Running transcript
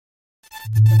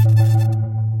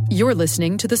You're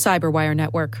listening to the Cyberwire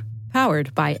Network,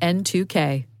 powered by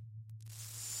N2K.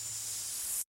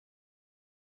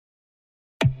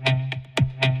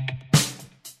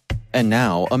 And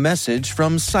now, a message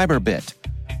from Cyberbit.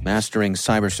 Mastering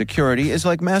cybersecurity is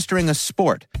like mastering a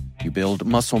sport. You build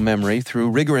muscle memory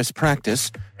through rigorous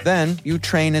practice, then you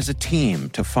train as a team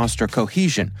to foster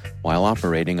cohesion while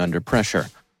operating under pressure.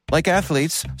 Like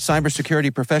athletes,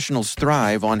 cybersecurity professionals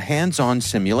thrive on hands-on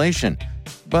simulation.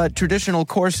 But traditional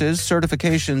courses,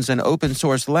 certifications, and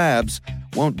open-source labs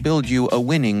won't build you a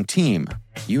winning team.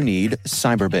 You need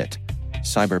Cyberbit.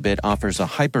 Cyberbit offers a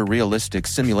hyper-realistic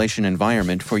simulation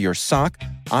environment for your SOC,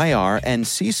 IR, and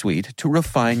C-suite to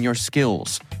refine your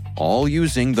skills, all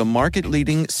using the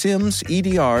market-leading SIMs,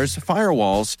 EDRs,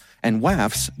 firewalls, and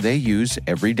WAFs they use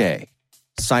every day.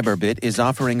 Cyberbit is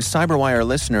offering Cyberwire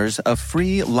listeners a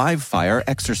free live-fire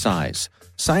exercise.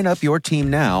 Sign up your team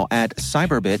now at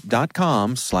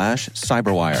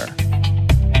cyberbit.com/cyberwire.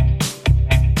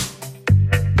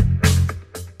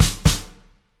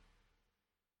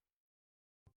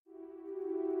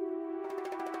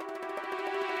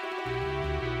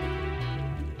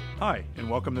 Hi, and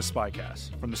welcome to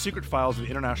SpyCast, from the secret files of the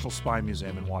International Spy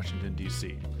Museum in Washington,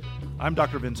 D.C. I'm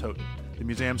Dr. Vince Houghton, the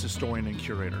museum's historian and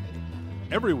curator.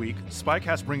 Every week,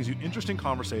 SpyCast brings you interesting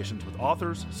conversations with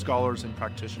authors, scholars, and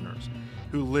practitioners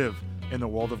who live in the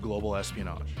world of global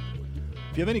espionage.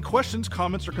 If you have any questions,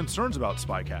 comments, or concerns about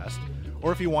SpyCast,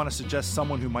 or if you want to suggest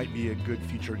someone who might be a good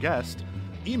future guest,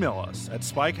 email us at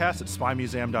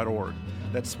spycast@spymuseum.org.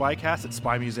 That's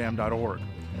spycast@spymuseum.org.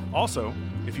 Also,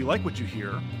 if you like what you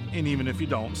hear, and even if you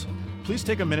don't, please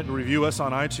take a minute to review us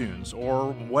on iTunes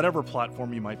or whatever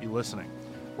platform you might be listening.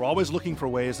 We're always looking for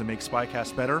ways to make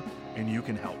SpyCast better, and you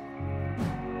can help.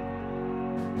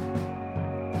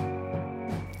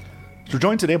 We're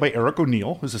joined today by Eric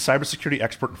O'Neill, who's a cybersecurity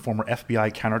expert and former FBI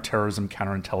counterterrorism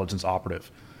counterintelligence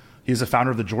operative. He is the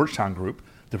founder of the Georgetown Group,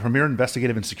 the premier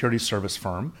investigative and security service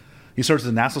firm. He serves as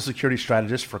a national security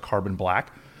strategist for Carbon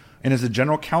Black, and is the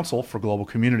general counsel for Global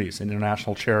Communities, an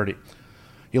international charity.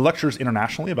 He lectures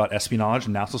internationally about espionage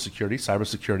and national security,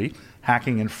 cybersecurity,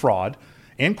 hacking and fraud,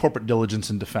 and corporate diligence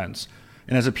and defense,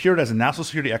 and has appeared as a national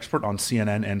security expert on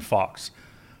CNN and Fox.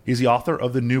 He's the author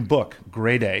of the new book,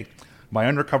 Gray Day, My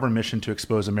Undercover Mission to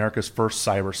Expose America's First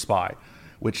Cyber Spy,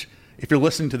 which, if you're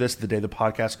listening to this the day the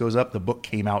podcast goes up, the book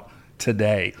came out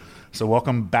today. So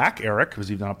welcome back, Eric, because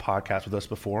you've done a podcast with us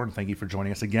before, and thank you for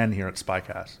joining us again here at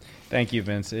SpyCast. Thank you,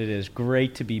 Vince. It is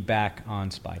great to be back on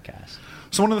SpyCast.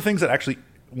 So one of the things that actually,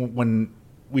 when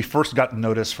we first got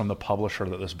notice from the publisher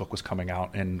that this book was coming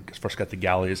out and first got the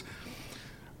galleys,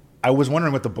 I was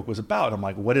wondering what the book was about. I'm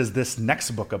like, what is this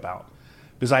next book about?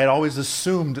 Because I had always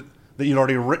assumed that you'd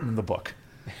already written the book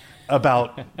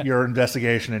about your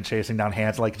investigation and chasing down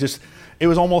Hans. It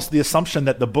was almost the assumption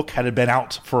that the book had been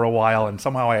out for a while and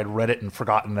somehow I had read it and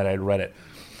forgotten that I had read it.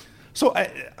 So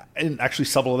and actually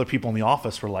several other people in the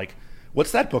office were like,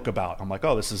 what's that book about? I'm like,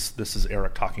 oh, this is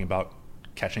Eric talking about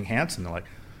catching Hansen. They're like,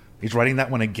 he's writing that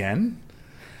one again?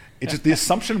 It just, the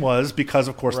assumption was, because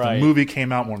of course the movie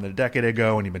came out more than a decade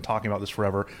ago and you've been talking about this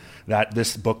forever, that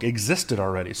this book existed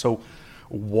already. So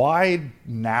why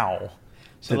now?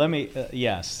 So let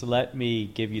me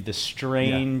give you the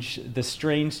strange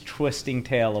twisting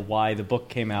tale of why the book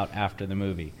came out after the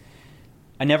movie.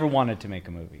 I never wanted to make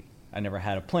a movie. I never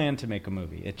had a plan to make a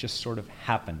movie. It just sort of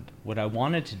happened. What I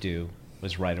wanted to do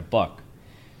was write a book.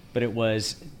 But it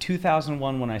was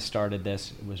 2001 when I started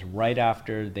this. It was right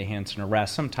after the Hansen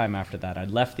arrest. Sometime after that, I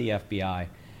left the FBI,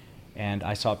 and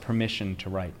I sought permission to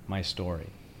write my story.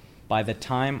 By the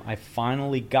time I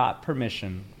finally got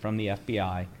permission from the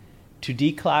FBI to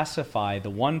declassify the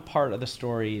one part of the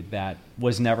story that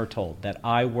was never told, that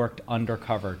I worked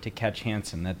undercover to catch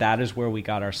Hansen, that is where we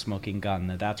got our smoking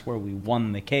gun, that's where we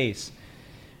won the case,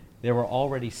 there were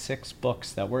already 6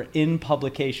 books that were in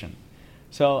publication.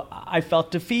 So I felt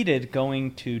defeated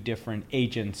going to different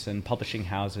agents and publishing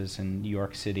houses in New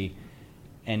York City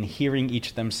and hearing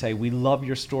each of them say, we love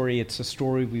your story, it's a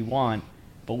story we want,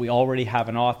 but we already have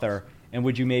an author, and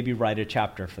would you maybe write a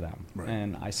chapter for them? Right.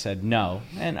 And I said no.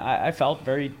 And I felt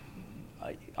very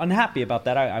unhappy about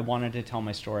that. I wanted to tell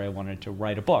my story. I wanted to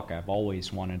write a book. I've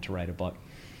always wanted to write a book.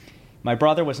 My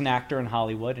brother was an actor in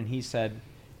Hollywood, and he said,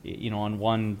 on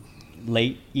one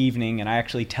late evening, and I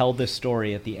actually tell this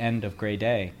story at the end of Gray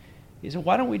Day, he said,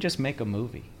 why don't we just make a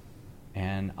movie?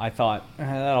 And I thought,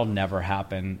 that'll never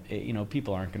happen.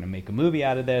 People aren't going to make a movie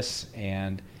out of this,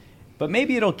 but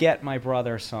maybe it'll get my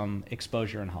brother some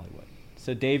exposure in Hollywood.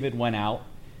 So David went out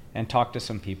and talked to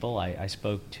some people. I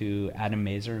spoke to Adam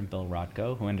Mazer and Bill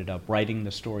Rotko, who ended up writing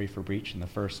the story for Breach in the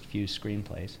first few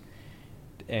screenplays.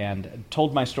 and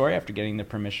told my story after getting the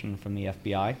permission from the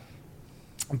FBI.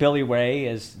 Billy Ray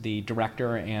is the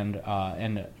director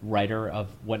and writer of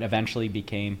what eventually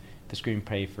became the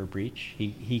screenplay for Breach.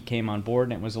 He came on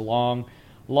board, and it was a long,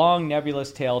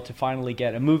 nebulous tale to finally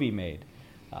get a movie made.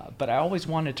 But I always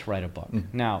wanted to write a book.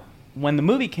 Now, when the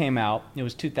movie came out, it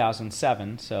was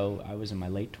 2007, so I was in my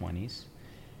late 20s.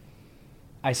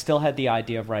 I still had the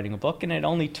idea of writing a book, and it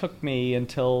only took me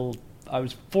until I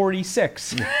was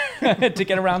 46 to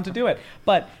get around to do it.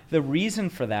 But the reason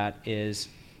for that is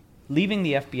leaving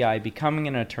the FBI, becoming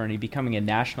an attorney, becoming a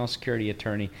national security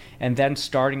attorney, and then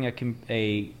starting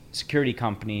a security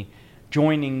company,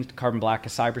 joining Carbon Black, a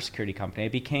cybersecurity company. I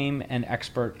became an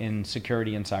expert in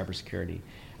security and cybersecurity.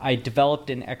 I developed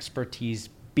an expertise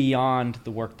beyond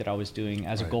the work that I was doing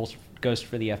as a ghost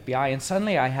for the FBI, and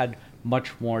suddenly I had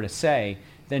much more to say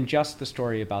than just the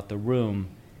story about the room,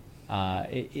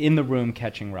 in the room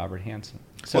catching Robert Hanssen.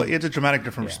 So, well, it's a dramatic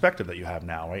different perspective that you have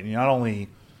now, right? And not only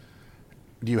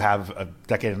do you have a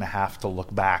decade and a half to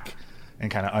look back and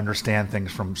kind of understand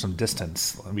things from some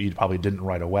distance, I mean, you probably didn't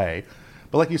right away,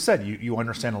 but like you said, you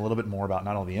understand a little bit more about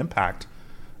not only the impact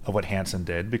of what Hanssen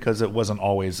did, because it wasn't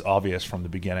always obvious from the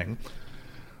beginning,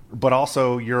 but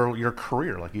also your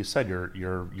career, like you said,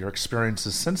 your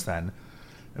experiences since then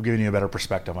have given you a better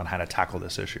perspective on how to tackle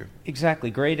this issue.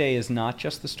 Exactly. Grey Day is not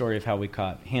just the story of how we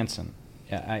caught Hanssen.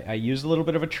 I use a little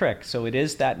bit of a trick. So it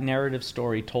is that narrative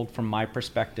story told from my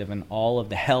perspective and all of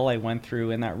the hell I went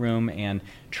through in that room and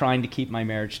trying to keep my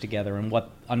marriage together and what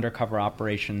undercover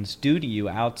operations do to you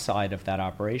outside of that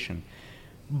operation.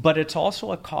 But it's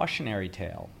also a cautionary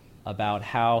tale about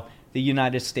how the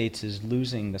United States is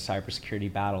losing the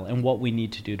cybersecurity battle and what we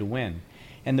need to do to win.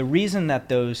 And the reason that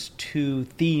those two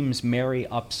themes marry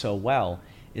up so well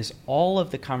is all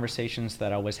of the conversations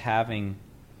that I was having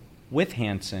with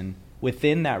Hanssen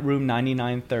within that room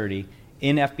 9930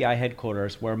 in FBI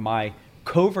headquarters, where my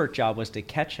covert job was to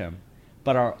catch him,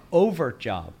 but our overt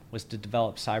job was to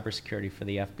develop cybersecurity for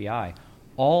the FBI.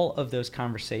 All of those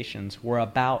conversations were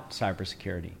about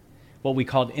cybersecurity, what we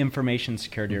called information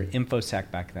security or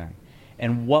InfoSec back then,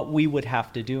 and what we would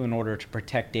have to do in order to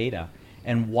protect data,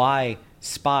 and why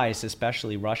spies,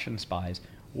 especially Russian spies,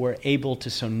 were able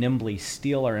to so nimbly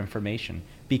steal our information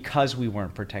because we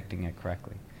weren't protecting it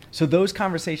correctly. So those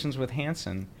conversations with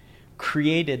Hanssen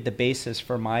created the basis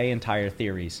for my entire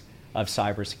theories of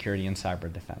cybersecurity and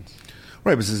cyber defense.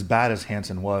 Right, because as bad as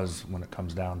Hanssen was when it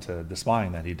comes down to the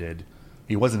spying that he did,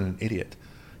 he wasn't an idiot.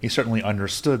 He certainly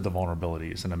understood the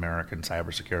vulnerabilities in American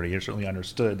cybersecurity. He certainly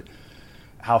understood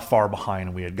how far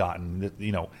behind we had gotten.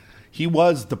 You know, he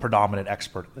was the predominant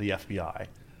expert of the FBI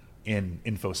in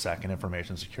InfoSec and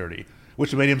information security,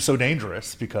 which made him so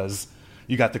dangerous because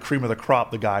you got the cream of the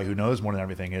crop. The guy who knows more than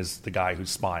everything is the guy who's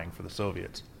spying for the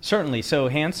Soviets. Certainly. So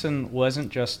Hanssen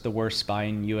wasn't just the worst spy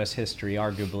in U.S. history,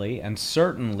 arguably, and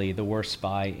certainly the worst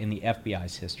spy in the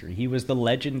FBI's history. He was the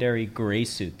legendary gray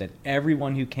suit that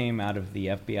everyone who came out of the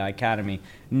FBI Academy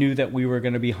knew that we were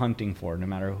going to be hunting for, no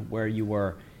matter where you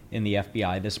were in the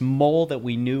FBI. This mole that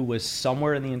we knew was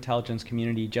somewhere in the intelligence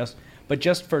community, but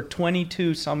just for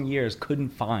 22 some years couldn't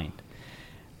find.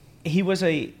 He was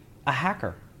a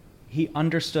hacker. He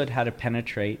understood how to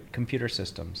penetrate computer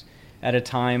systems at a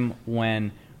time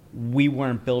when we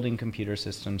weren't building computer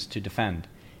systems to defend.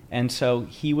 And so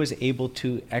he was able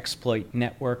to exploit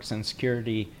networks and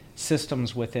security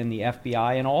systems within the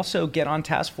FBI and also get on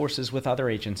task forces with other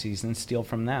agencies and steal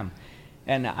from them.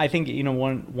 And I think, you know,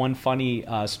 one funny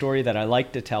story that I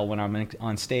like to tell when I'm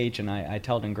on stage, and I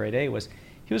tell it in Grade A, was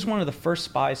he was one of the first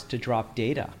spies to drop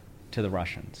data to the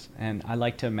Russians. And I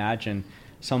like to imagine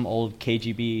some old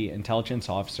KGB intelligence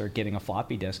officer getting a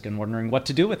floppy disk and wondering what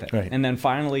to do with it. Right. And then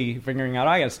finally figuring out,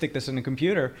 I got to stick this in a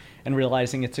computer, and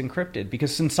realizing it's encrypted.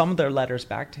 Because in some of their letters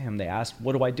back to him, they asked,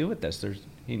 what do I do with this?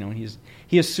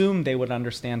 He assumed they would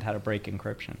understand how to break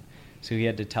encryption. So he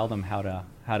had to tell them how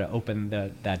to open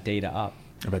that data up.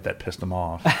 I bet that pissed him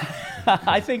off.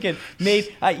 I think it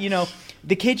made,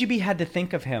 the KGB had to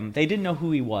think of him. They didn't know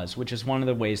who he was, which is one of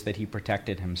the ways that he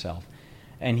protected himself.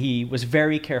 And he was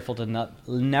very careful to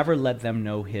never let them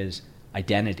know his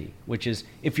identity, which is,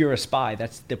 if you're a spy,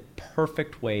 that's the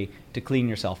perfect way to clean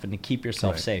yourself and to keep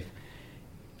yourself safe.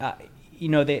 The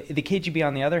KGB,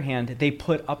 on the other hand, they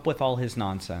put up with all his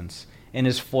nonsense and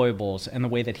his foibles and the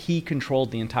way that he controlled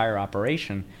the entire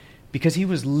operation because he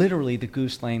was literally the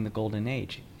goose laying the golden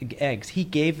eggs. He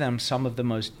gave them some of the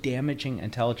most damaging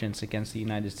intelligence against the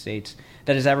United States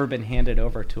that has ever been handed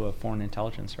over to a foreign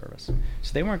intelligence service.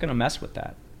 So they weren't going to mess with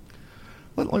that.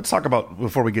 Let's talk about,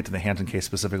 before we get to the Hanssen case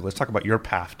specifically, let's talk about your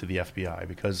path to the FBI,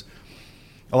 because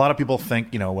a lot of people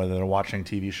think, whether they're watching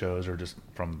TV shows or just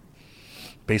from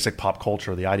basic pop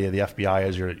culture, the idea of the FBI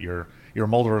is you're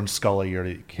Mulder and Scully,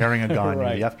 you're carrying a gun,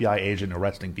 Right. you're the FBI agent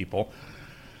arresting people.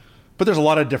 But there's a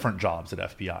lot of different jobs at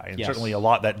FBI, and Yes. certainly a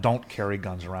lot that don't carry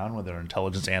guns around, whether they're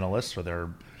intelligence analysts or they're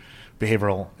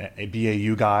behavioral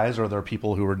BAU guys, or they're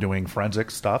people who are doing forensic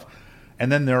stuff.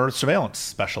 And then there are surveillance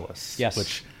specialists, Yes.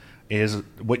 which is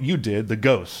what you did, the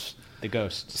ghosts. The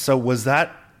ghosts. So was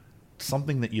that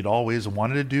something that you'd always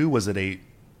wanted to do? Was it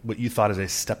what you thought as a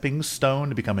stepping stone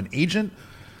to become an agent?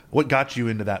 What got you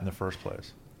into that in the first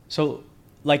place? So,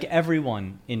 like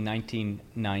everyone in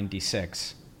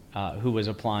 1996 who was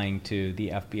applying to the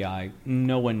FBI,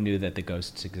 no one knew that the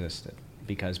ghosts existed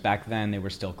because back then they were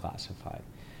still classified.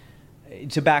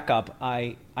 To back up,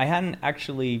 I hadn't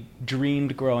actually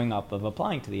dreamed growing up of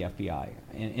applying to the FBI.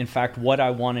 In fact, what I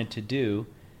wanted to do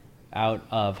out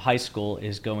of high school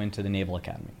is go into the Naval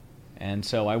Academy. And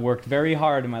so I worked very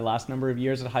hard in my last number of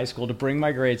years at high school to bring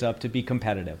my grades up to be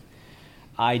competitive.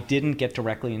 I didn't get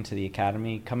directly into the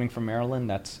academy. Coming from Maryland,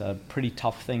 that's a pretty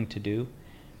tough thing to do.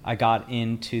 I got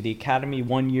into the academy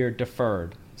 1 year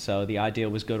deferred. So the idea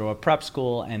was go to a prep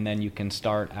school and then you can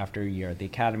start after a year at the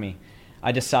academy.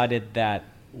 I decided that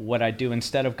what I'd do,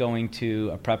 instead of going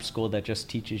to a prep school that just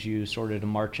teaches you sort of to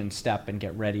march in step and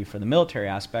get ready for the military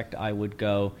aspect, I would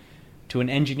go to an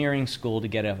engineering school to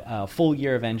get a full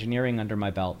year of engineering under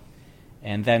my belt,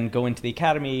 and then go into the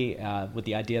academy with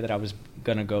the idea that I was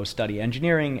going to go study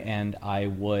engineering, and I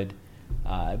would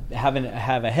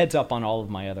have a heads up on all of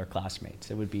my other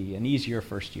classmates. It would be an easier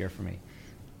first year for me.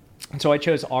 And so I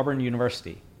chose Auburn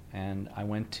University, and I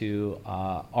went to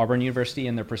Auburn University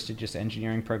in their prestigious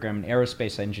engineering program in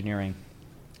aerospace engineering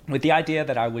with the idea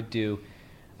that I would do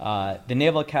the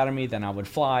Naval Academy, then I would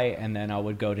fly, and then I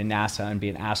would go to NASA and be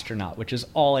an astronaut, which is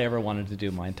all I ever wanted to do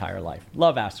my entire life.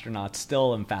 Love astronauts,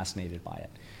 still am fascinated by it.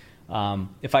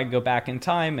 If I could go back in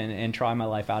time and try my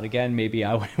life out again, maybe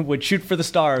I would shoot for the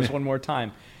stars one more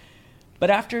time. But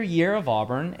after a year of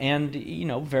Auburn and,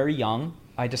 very young,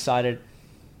 I decided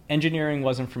engineering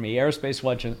wasn't for me. Aerospace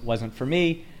wasn't for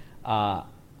me.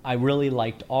 I really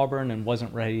liked Auburn and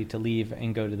wasn't ready to leave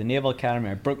and go to the Naval Academy.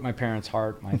 I broke my parents'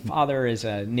 heart. My father is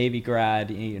a Navy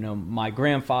grad. My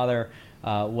grandfather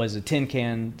was a tin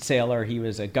can sailor. He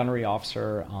was a gunnery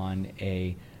officer on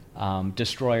a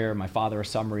destroyer. My father a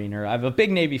submariner. I have a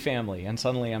big Navy family, and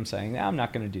suddenly I'm saying, I'm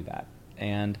not going to do that.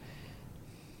 And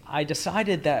I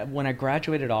decided that when I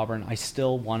graduated Auburn, I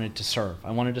still wanted to serve. I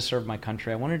wanted to serve my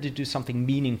country. I wanted to do something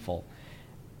meaningful,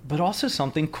 but also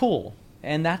something cool.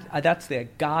 And that's the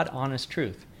God-honest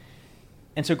truth.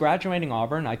 And so graduating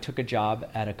Auburn, I took a job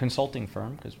at a consulting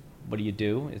firm, because what do you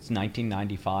do? It's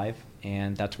 1995,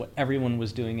 and that's what everyone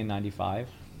was doing in 95.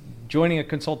 Joining a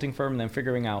consulting firm and then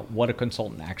figuring out what a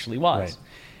consultant actually was. Right.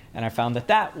 And I found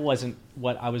that wasn't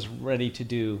what I was ready to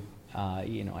do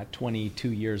at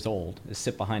 22 years old, is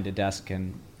sit behind a desk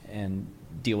and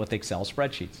deal with Excel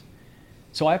spreadsheets.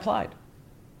 So I applied.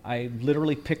 I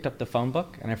literally picked up the phone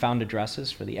book and I found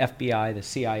addresses for the FBI, the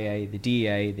CIA, the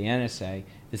DEA, the NSA,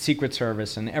 the Secret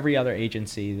Service, and every other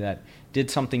agency that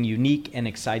did something unique and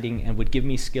exciting and would give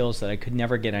me skills that I could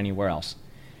never get anywhere else.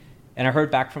 And I heard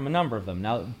back from a number of them.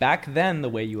 Now, back then, the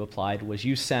way you applied was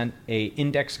you sent a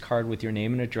index card with your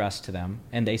name and address to them,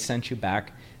 and they sent you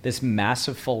back this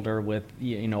massive folder with a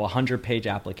 100-page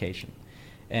application.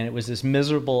 And it was this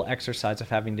miserable exercise of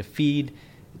having to feed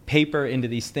paper into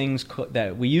these things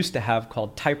that we used to have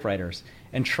called typewriters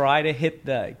and try to hit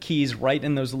the keys right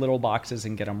in those little boxes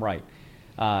and get them right.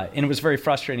 And it was very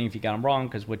frustrating if you got them wrong,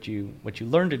 because what you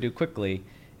learned to do quickly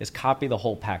is copy the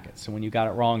whole packet. So when you got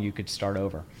it wrong, you could start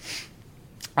over.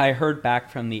 I heard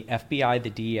back from the FBI, the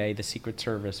DEA, the Secret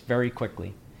Service very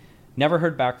quickly. Never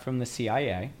heard back from the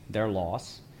CIA, their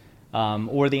loss,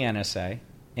 or the NSA.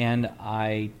 And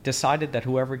I decided that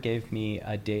whoever gave me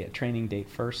a training date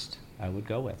first, I would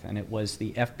go with. And it was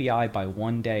the FBI by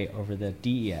 1 day over the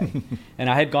DEA. And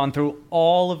I had gone through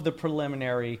all of the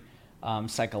preliminary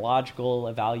psychological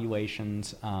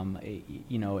evaluations,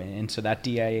 and so that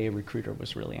DIA recruiter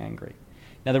was really angry.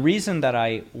 Now, the reason that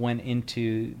I went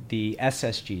into the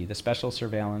SSG, the Special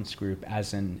Surveillance Group,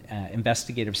 as an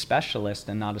investigative specialist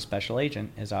and not a special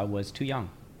agent, is I was too young.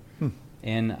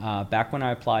 And back when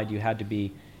I applied, you had to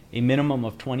be a minimum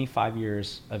of 25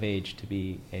 years of age to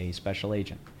be a special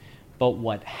agent. But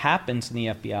what happens in the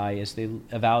FBI is they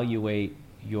evaluate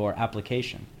your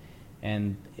application.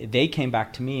 And they came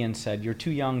back to me and said, you're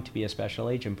too young to be a special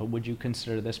agent, but would you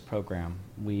consider this program?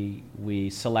 We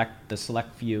select the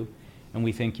select few, and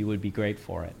we think you would be great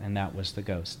for it. And that was the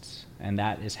Ghosts. And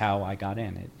that is how I got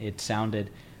in. It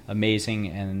sounded amazing,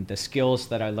 and the skills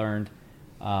that I learned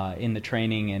in the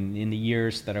training and in the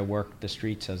years that I worked the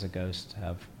streets as a ghost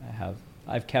have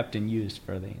I've kept and used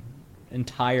for the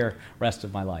entire rest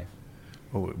of my life.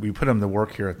 Well, we put them to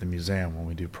work here at the museum when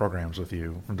we do programs with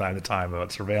you from time to time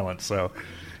about surveillance. So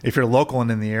if you're local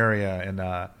and in the area,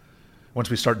 and once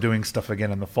we start doing stuff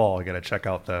again in the fall, you got to check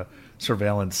out the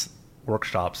surveillance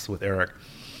workshops with Eric.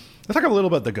 Let's talk a little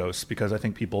about the ghosts, because I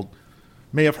think people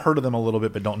may have heard of them a little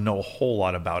bit but don't know a whole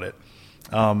lot about it.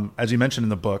 As you mentioned in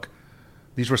the book,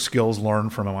 these were skills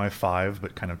learned from MI5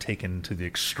 but kind of taken to the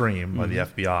extreme by the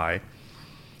FBI.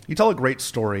 You tell a great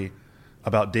story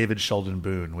about David Sheldon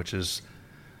Boone, which is,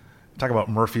 talk about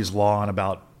Murphy's Law and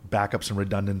about backups and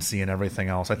redundancy and everything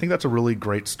else. I think that's a really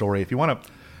great story. If you want to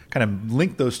kind of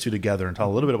link those two together and tell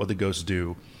a little bit about what the ghosts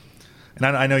do. And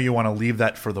I know you want to leave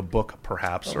that for the book,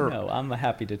 perhaps. No, I'm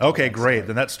happy to tell Okay, that great. story.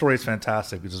 Then that story is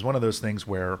fantastic, because it's one of those things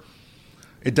where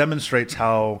it demonstrates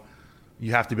how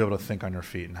you have to be able to think on your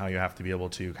feet and how you have to be able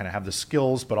to kind of have the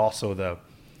skills but also the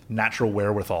natural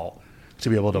wherewithal to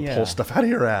be able to pull stuff out of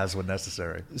your ass when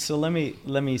necessary. So let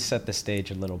me set the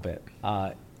stage a little bit.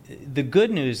 The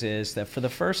good news is that for the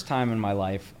first time in my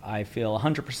life, I feel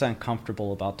 100%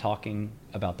 comfortable about talking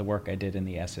about the work I did in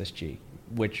the SSG,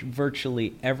 which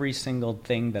virtually every single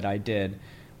thing that I did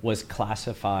was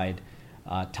classified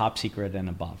top secret and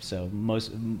above. So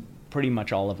pretty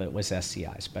much all of it was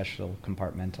SCI, Special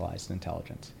Compartmentalized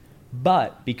Intelligence.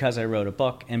 But because I wrote a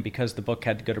book, and because the book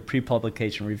had to go to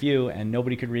pre-publication review and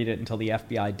nobody could read it until the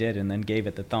FBI did and then gave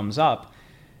it the thumbs up,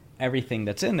 everything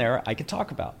that's in there I could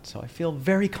talk about. So I feel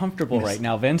very comfortable right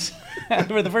now, Vince.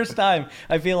 For the first time,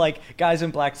 I feel like guys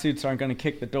in black suits aren't going to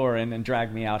kick the door in and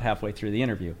drag me out halfway through the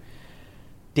interview.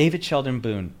 David Sheldon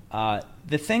Boone.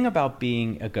 The thing about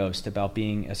being a ghost, about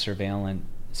being a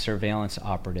surveillance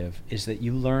operative, is that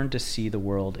you learn to see the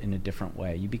world in a different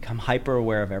way. You become hyper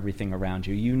aware of everything around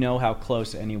you. You know how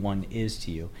close anyone is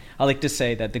to you. I like to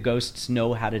say that the ghosts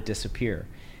know how to disappear.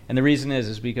 And the reason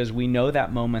is because we know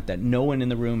that moment that no one in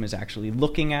the room is actually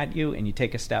looking at you, and you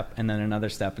take a step and then another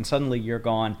step, and suddenly you're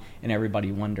gone, and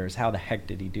everybody wonders, how the heck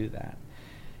did he do that?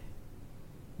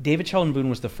 David Sheldon Boone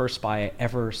was the first spy I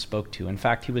ever spoke to. In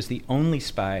fact, he was the only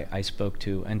spy I spoke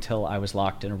to until I was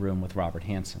locked in a room with Robert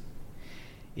Hanssen.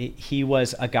 He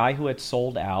was a guy who had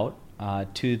sold out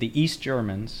to the East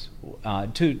Germans,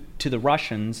 to the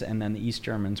Russians and then the East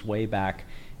Germans way back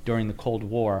during the Cold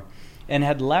War, and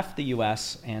had left the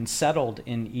U.S. and settled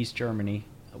in East Germany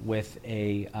with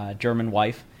a German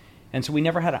wife. And so we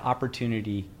never had an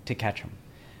opportunity to catch him.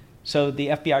 So the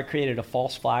FBI created a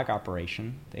false flag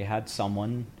operation. They had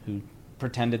someone who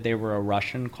pretended they were a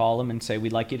Russian call him and say,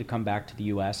 "We'd like you to come back to the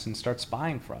U.S. and start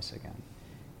spying for us again."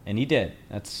 And he did.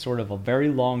 That's sort of a very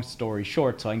long story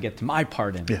short, so I can get to my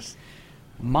part in it. Yes.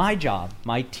 My job,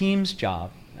 my team's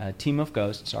job, a team of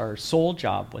ghosts, our sole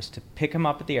job was to pick him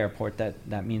up at the airport.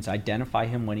 That means identify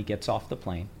him when he gets off the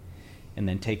plane, and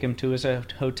then take him to his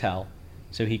hotel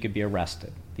so he could be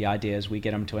arrested. The idea is we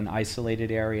get him to an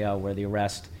isolated area where the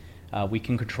arrest, we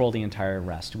can control the entire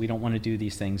arrest. We don't want to do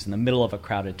these things in the middle of a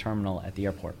crowded terminal at the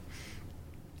airport.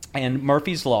 And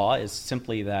Murphy's Law is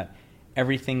simply that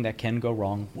everything that can go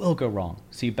wrong will go wrong,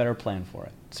 so you better plan for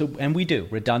it. So, and we do,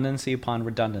 redundancy upon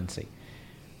redundancy.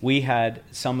 We had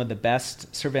some of the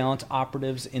best surveillance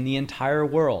operatives in the entire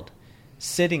world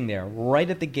sitting there right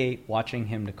at the gate watching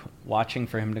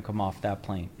for him to come off that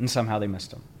plane, and somehow they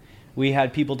missed him. We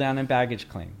had people down in baggage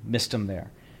claim, missed him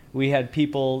there. We had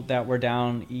people that were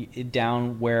down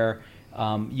where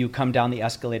you come down the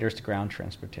escalators to ground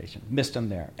transportation, missed him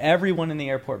there. Everyone in the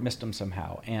airport missed him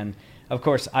somehow. And of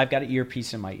course, I've got an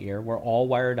earpiece in my ear. We're all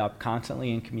wired up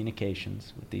constantly in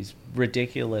communications with these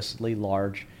ridiculously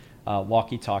large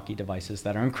walkie-talkie devices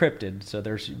that are encrypted. So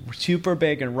they're super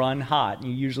big and run hot. And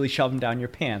you usually shove them down your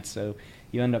pants, so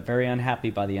you end up very unhappy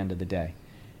by the end of the day.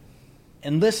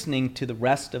 And listening to the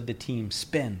rest of the team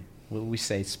spin, when we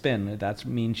say spin, that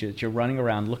means that you're running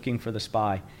around looking for the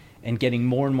spy and getting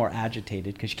more and more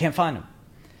agitated because you can't find him.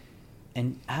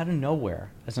 And out of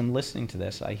nowhere, as I'm listening to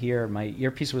this, I hear, my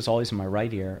earpiece was always in my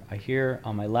right ear, I hear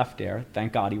on my left ear,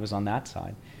 thank God he was on that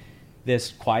side,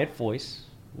 this quiet voice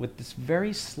with this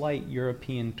very slight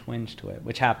European twinge to it,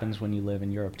 which happens when you live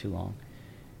in Europe too long,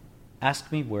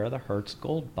 asked me where the Hertz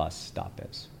Gold bus stop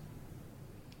is.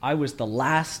 I was the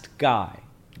last guy,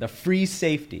 the free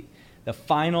safety, the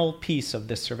final piece of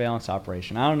this surveillance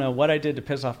operation. I don't know what I did to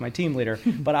piss off my team leader,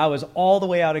 but I was all the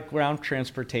way out of ground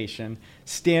transportation,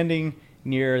 standing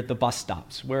near the bus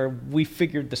stops, where we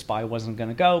figured the spy wasn't going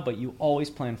to go, but you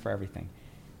always plan for everything.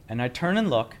 And I turn and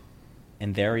look,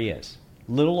 and there he is.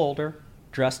 A little older,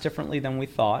 dressed differently than we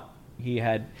thought. He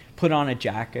had put on a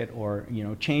jacket or,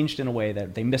 changed in a way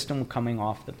that they missed him coming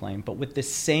off the plane, but with the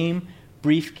same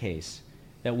briefcase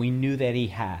that we knew that he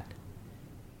had.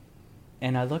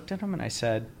 And I looked at him and I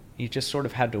said, you just sort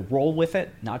of had to roll with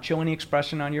it, not show any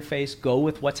expression on your face, go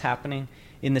with what's happening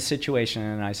in the situation.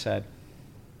 And I said,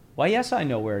 why, yes, I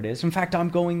know where it is. In fact, I'm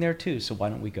going there too, so why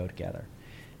don't we go together?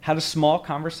 Had a small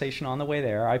conversation on the way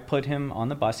there. I put him on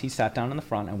the bus. He sat down in the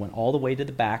front. I went all the way to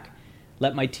the back,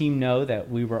 let my team know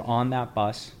that we were on that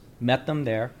bus, met them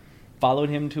there, followed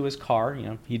him to his car.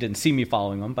 He didn't see me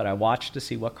following him, but I watched to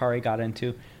see what car he got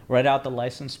into, read out the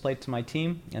license plate to my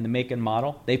team and the make and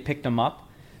model. They picked him up,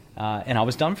 and I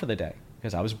was done for the day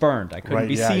because I was burned. I couldn't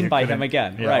be seen by him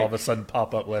again. Yeah, all of a sudden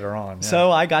pop up later on. Yeah.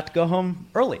 So I got to go home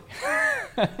early.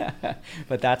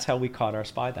 But that's how we caught our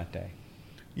spy that day.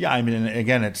 Yeah, I mean,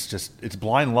 again, it's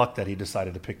blind luck that he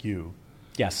decided to pick you.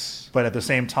 Yes. But at the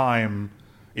same time,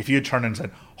 if you had turned and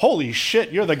said, holy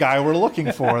shit, you're the guy we're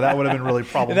looking for, that would have been really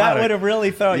problematic. That would have really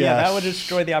that would have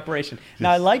destroyed the operation.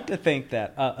 Now, I like to think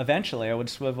that eventually I would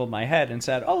swivel my head and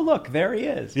said, oh, look, there he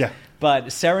is. Yeah. But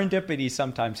serendipity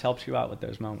sometimes helps you out with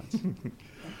those moments.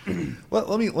 Well,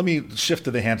 let me shift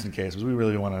to the Hansen case, because we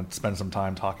really want to spend some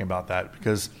time talking about that,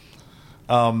 because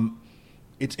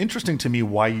it's interesting to me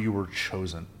why you were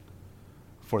chosen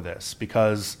for this,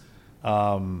 because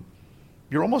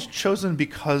you're almost chosen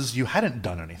because you hadn't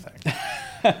done anything.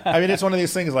 I mean, it's one of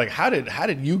these things like, how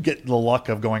did you get the luck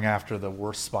of going after the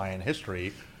worst spy in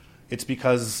history? It's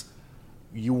because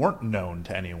you weren't known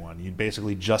to anyone. You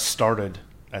basically just started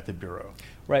at the Bureau.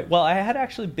 Right. Well, I had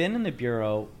actually been in the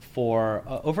Bureau for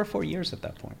over 4 years at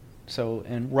that point. So,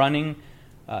 and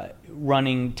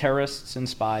running terrorists and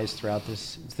spies throughout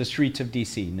the streets of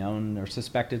D.C., known or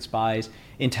suspected spies,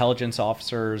 intelligence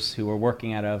officers who were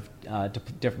working out of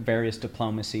various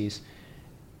diplomacies.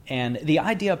 And the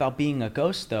idea about being a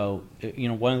ghost, though,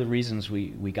 one of the reasons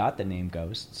we got the name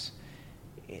Ghosts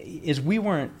is we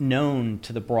weren't known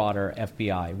to the broader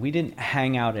FBI. We didn't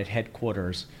hang out at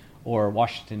headquarters or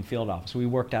Washington field office. We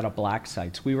worked out of black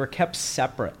sites. We were kept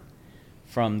separate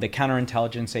from the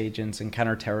counterintelligence agents and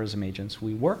counterterrorism agents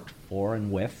we worked for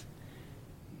and with.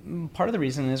 Part of the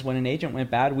reason is when an agent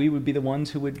went bad, we would be the ones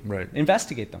who would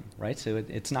investigate them, right? So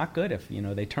it's not good if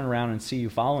they turn around and see you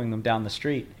following them down the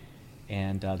street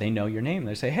and they know your name.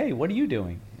 They say, hey, what are you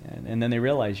doing? And then they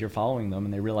realize you're following them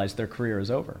and they realize their career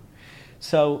is over.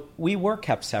 So we were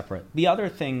kept separate. The other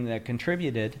thing that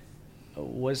contributed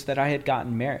was that I had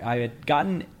gotten married. I had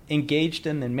gotten engaged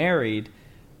and then married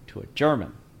to a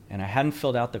German, and I hadn't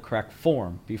filled out the correct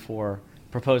form before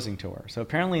proposing to her. So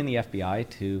apparently in the FBI,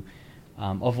 to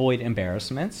avoid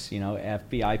embarrassments,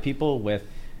 FBI people with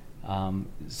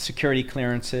security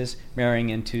clearances marrying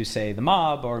into, say, the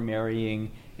mob or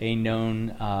marrying a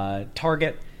known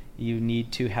target, you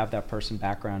need to have that person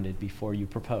backgrounded before you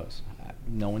propose.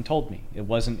 No one told me. It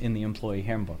wasn't in the employee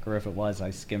handbook, or if it was,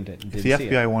 I skimmed it and didn't see it. If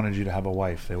the FBI wanted you to have a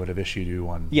wife, they would have issued you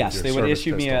one. Yes, they would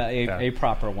issue me a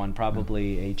proper one,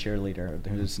 probably a cheerleader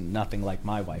who's nothing like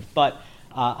my wife. But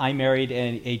I married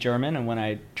a German, and when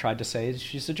I tried to say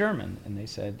she's a German, and they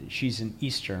said she's an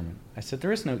East German. I said,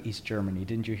 there is no East Germany.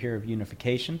 Didn't you hear of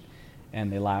unification?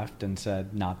 And they laughed and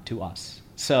said, not to us.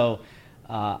 So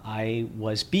I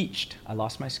was beached. I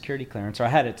lost my security clearance, or I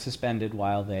had it suspended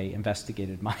while they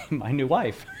investigated my new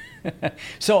wife.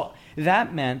 So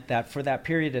that meant that for that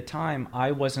period of time,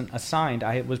 I wasn't assigned.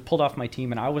 I was pulled off my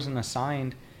team, and I wasn't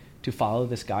assigned to follow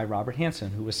this guy, Robert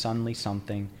Hansen, who was suddenly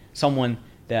someone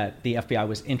that the FBI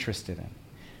was interested in.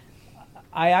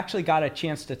 I actually got a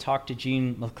chance to talk to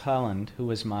Gene McClelland,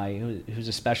 who's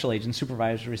a special agent,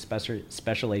 supervisory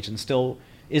special agent, still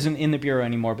isn't in the Bureau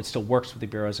anymore, but still works with the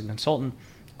Bureau as a consultant.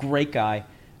 Great guy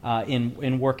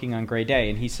in working on Gray Day,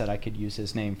 and he said I could use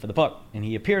his name for the book, and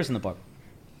he appears in the book.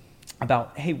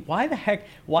 About, hey,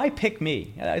 why pick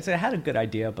me? I said I had a good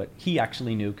idea, but he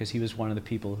actually knew because he was one of the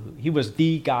people he was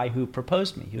the guy who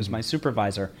proposed me. He was my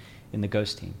supervisor in the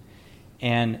Ghost team.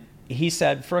 And he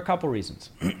said, for a couple reasons.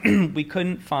 We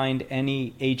couldn't find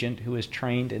any agent who was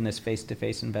trained in this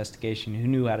face-to-face investigation who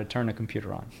knew how to turn a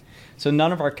computer on. So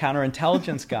none of our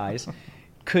counterintelligence guys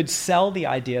could sell the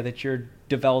idea that you're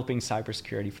developing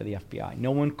cybersecurity for the FBI.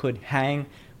 No one could hang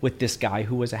with this guy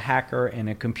who was a hacker and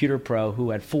a computer pro who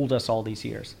had fooled us all these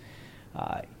years.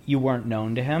 You weren't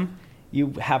known to him.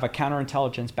 You have a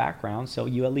counterintelligence background, so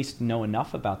you at least know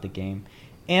enough about the game.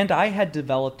 And I had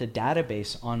developed a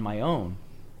database on my own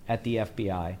at the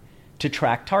FBI to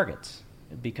track targets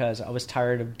because I was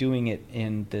tired of doing it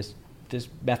in this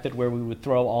method where we would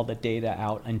throw all the data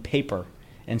out on paper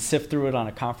and sift through it on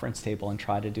a conference table and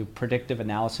try to do predictive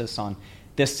analysis on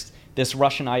this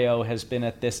Russian IO has been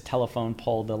at this telephone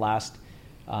pole the last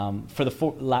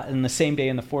in the same day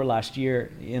in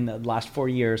the last 4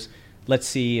 years. Let's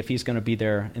see if he's going to be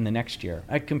there in the next year.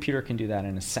 A computer can do that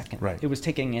in a second. Right. It was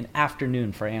taking an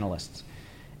afternoon for analysts.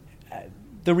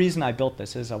 the reason I built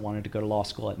this is I wanted to go to law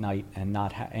school at night and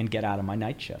and get out of my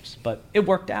night shifts. But it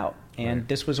worked out, and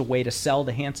this was a way to sell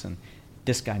to Hansen.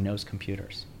 This guy knows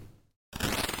computers.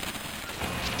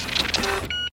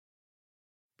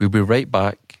 We'll be right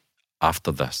back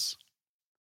after this.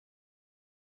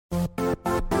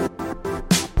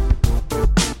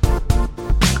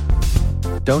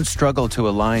 Don't struggle to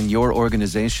align your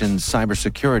organization's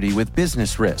cybersecurity with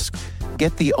business risk.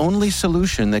 Get the only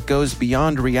solution that goes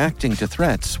beyond reacting to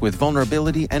threats with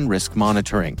vulnerability and risk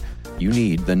monitoring. You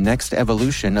need the next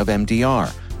evolution of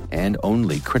MDR, and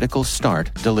only Critical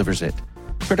Start delivers it.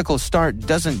 Critical Start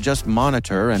doesn't just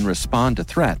monitor and respond to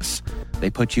threats.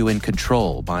 They put you in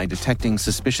control by detecting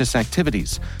suspicious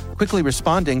activities, quickly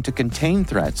responding to contain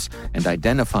threats, and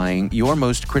identifying your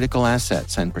most critical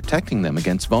assets and protecting them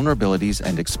against vulnerabilities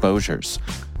and exposures.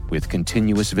 With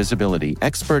continuous visibility,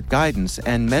 expert guidance,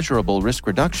 and measurable risk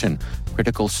reduction,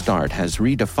 Critical Start has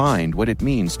redefined what it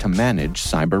means to manage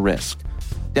cyber risk.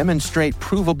 Demonstrate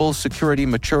provable security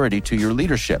maturity to your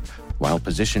leadership while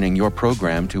positioning your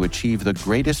program to achieve the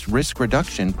greatest risk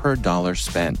reduction per dollar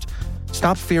spent.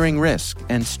 Stop fearing risk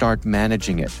and start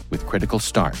managing it with Critical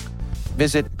Start.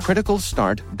 Visit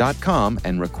criticalstart.com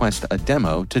and request a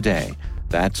demo today.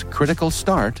 That's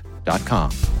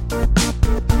criticalstart.com.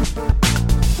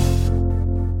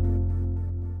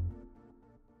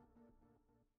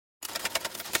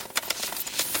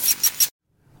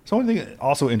 So one thing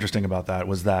also interesting about that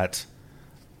was that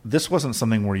this wasn't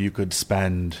something where you could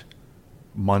spend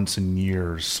months and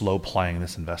years slow playing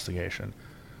this investigation.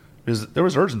 Because there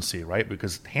was urgency, right?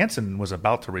 Because Hansen was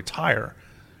about to retire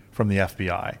from the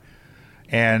FBI.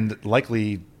 And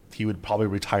likely he would probably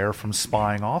retire from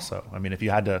spying also. I mean, if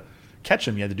you had to catch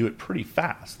him, you had to do it pretty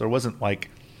fast. There wasn't like,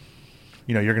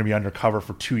 you're going to be undercover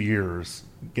for 2 years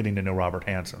getting to know Robert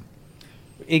Hansen.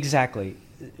 Exactly.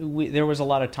 There was a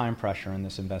lot of time pressure in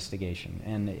this investigation.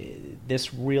 And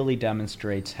this really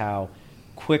demonstrates how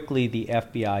quickly the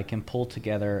FBI can pull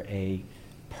together a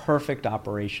perfect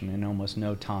operation in almost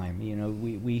no time.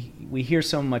 We hear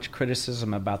so much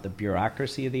criticism about the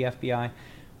bureaucracy of the FBI,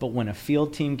 but when a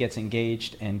field team gets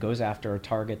engaged and goes after a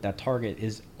target, that target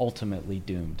is ultimately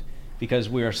doomed because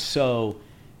we are so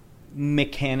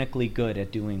mechanically good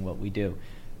at doing what we do.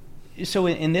 So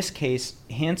in this case,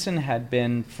 Hansen had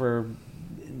been, for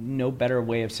no better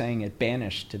way of saying it,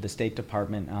 banished to the State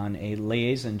Department on a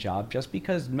liaison job just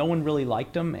because no one really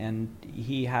liked him and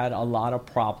he had a lot of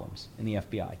problems in the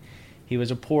FBI. He was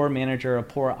a poor manager, a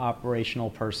poor operational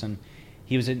person.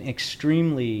 He was an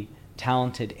extremely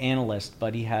talented analyst,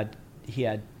 but he had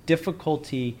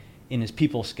difficulty in his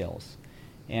people skills.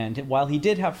 And while he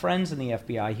did have friends in the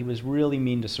FBI, he was really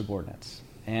mean to subordinates.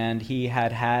 And he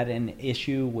had an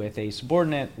issue with a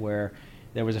subordinate where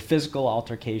there was a physical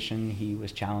altercation. He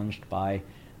was challenged by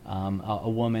a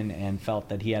woman and felt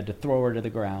that he had to throw her to the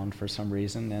ground for some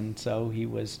reason. And so he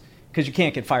was, because you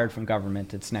can't get fired from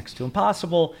government, it's next to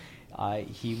impossible,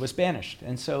 he was banished.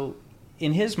 And so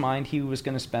in his mind, he was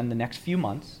going to spend the next few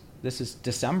months, this is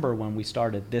December when we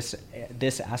started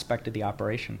this aspect of the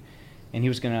operation, and he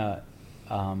was going to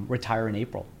retire in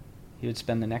April. He would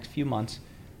spend the next few months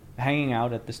hanging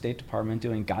out at the State Department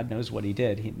doing God knows what he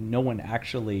did. No one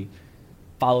actually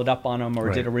followed up on him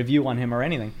or did a review on him or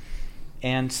anything.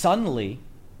 And suddenly,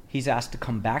 he's asked to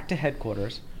come back to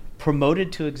headquarters,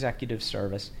 promoted to executive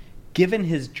service, given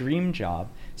his dream job,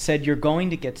 said, you're going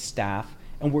to get staff,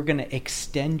 and we're going to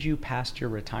extend you past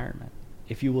your retirement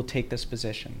if you will take this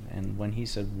position. And when he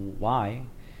said, why?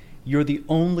 You're the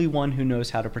only one who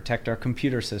knows how to protect our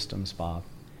computer systems, Bob.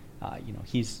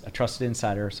 He's a trusted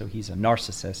insider, so he's a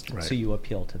narcissist, so you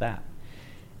appeal to that.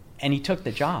 And he took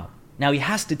the job. Now, he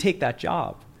has to take that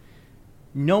job,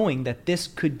 knowing that this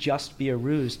could just be a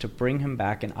ruse to bring him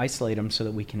back and isolate him so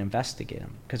that we can investigate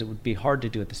him, because it would be hard to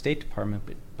do at the State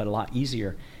Department, but a lot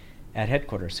easier at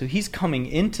headquarters. So he's coming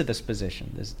into this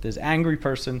position, this angry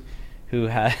person who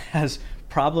has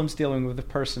problems dealing with the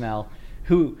personnel,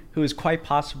 who is quite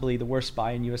possibly the worst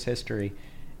spy in U.S. history,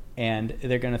 and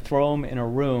they're going to throw him in a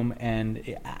room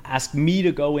and ask me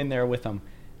to go in there with him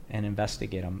and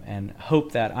investigate him, and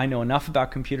hope that I know enough about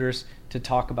computers to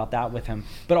talk about that with him,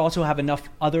 but also have enough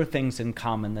other things in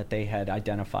common that they had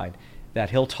identified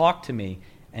that he'll talk to me,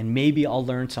 and maybe I'll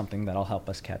learn something that'll help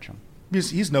us catch him.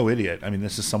 He's no idiot. I mean,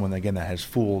 this is someone, again, that has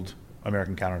fooled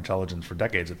American counterintelligence for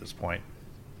decades at this point.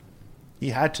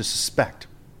 He had to suspect,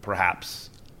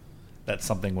 perhaps, that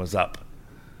something was up.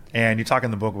 And you talk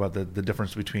in the book about the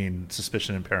difference between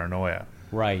suspicion and paranoia.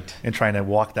 Right. And trying to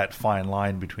walk that fine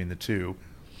line between the two.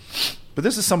 But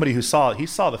this is somebody who saw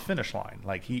the finish line.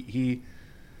 Like he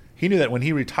knew that when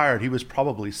he retired, he was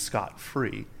probably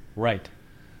scot-free. Right.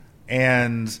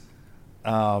 And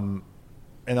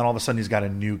then all of a sudden he's got a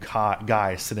new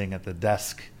guy sitting at the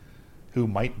desk who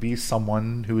might be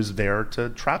someone who is there to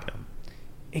trap him.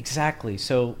 Exactly.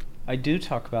 So I do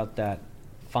talk about that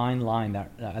fine line,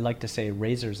 that I like to say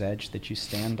razor's edge, that you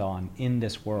stand on in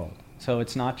this world. So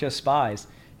it's not just spies,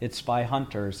 it's spy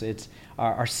hunters, it's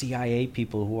our CIA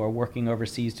people who are working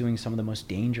overseas doing some of the most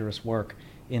dangerous work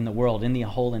in the world, in the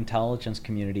whole intelligence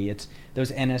community. It's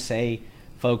those NSA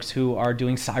folks who are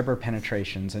doing cyber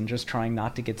penetrations and just trying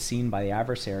not to get seen by the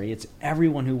adversary. It's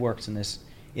everyone who works in this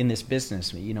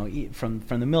business, from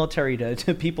the military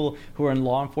to people who are in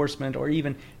law enforcement, or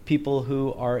even people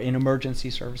who are in emergency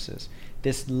services.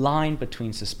 This line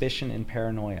between suspicion and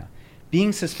paranoia.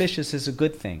 Being suspicious is a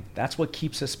good thing. That's what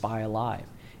keeps a spy alive.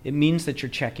 It means that you're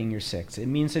checking your six. It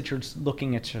means that you're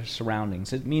looking at your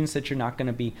surroundings. It means that you're not going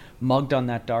to be mugged on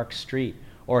that dark street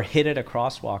or hit at a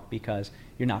crosswalk because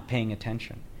you're not paying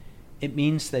attention. It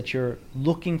means that you're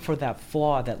looking for that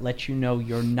flaw that lets you know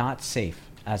you're not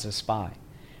safe as a spy.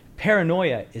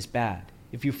 Paranoia is bad.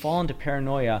 If you fall into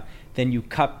paranoia, then you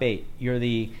cut bait. You're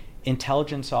the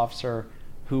intelligence officer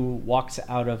who walks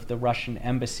out of the Russian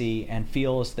embassy and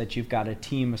feels that you've got a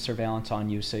team of surveillance on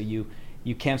you, so you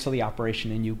cancel the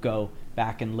operation and you go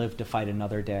back and live to fight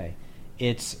another day.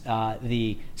 It's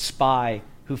the spy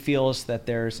who feels that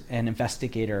there's an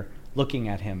investigator looking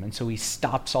at him, and so he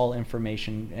stops all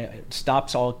information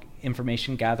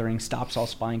gathering, stops all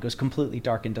spying, goes completely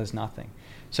dark and does nothing.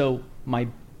 So my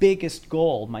biggest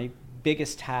goal, my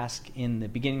biggest task in the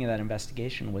beginning of that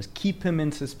investigation was keep him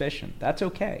in suspicion. That's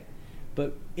okay.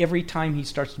 But every time he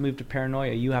starts to move to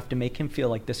paranoia, you have to make him feel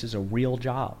like this is a real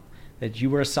job, that you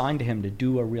were assigned to him to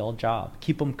do a real job.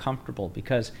 Keep him comfortable,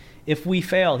 because if we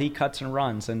fail, he cuts and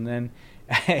runs. And then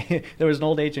there was an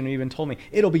old agent who even told me,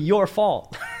 it'll be your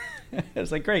fault. I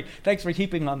was like, great, thanks for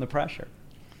keeping on the pressure.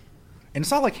 And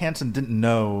it's not like Hansen didn't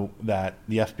know that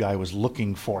the FBI was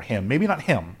looking for him. Maybe not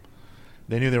him.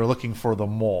 They knew they were looking for the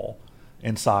mole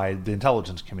inside the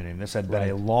intelligence community. This had been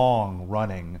a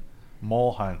long-running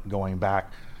mole hunt going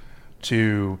back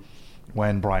to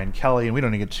when Brian Kelly, and we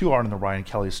don't even get too hard on the Brian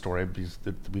Kelly story because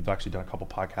we've actually done a couple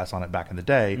podcasts on it back in the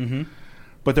day,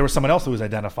 but there was someone else who was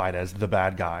identified as the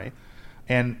bad guy.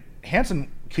 And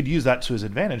Hansen could use that to his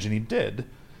advantage, and he did,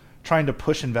 trying to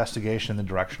push investigation in the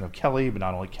direction of Kelly, but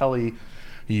not only Kelly.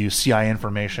 He used CIA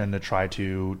information to try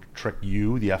to trick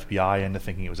you, the FBI, into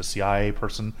thinking it was a CIA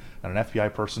person, not an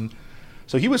FBI person.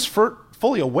 So he was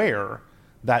fully aware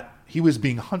that he was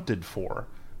being hunted for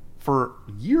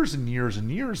years and years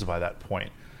and years by that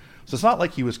point. So it's not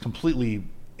like he was completely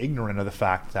ignorant of the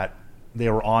fact that they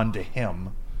were on to him,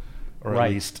 or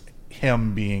at least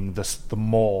him being the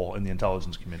mole in the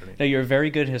intelligence community. No, you're a very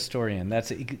good historian.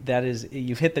 That is,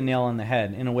 you've hit the nail on the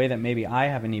head in a way that maybe I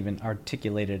haven't even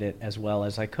articulated it as well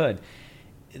as I could.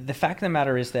 The fact of the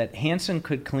matter is that Hansen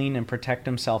could clean and protect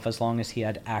himself as long as he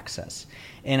had access.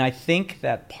 And I think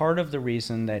that part of the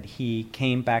reason that he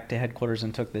came back to headquarters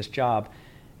and took this job,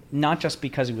 not just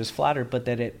because he was flattered, but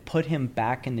that it put him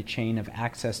back in the chain of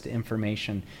access to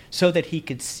information so that he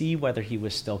could see whether he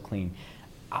was still clean.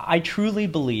 I truly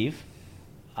believe,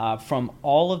 from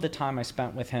all of the time I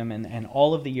spent with him and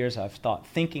all of the years I've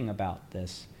thinking about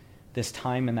this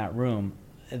time in that room,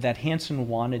 that Hansen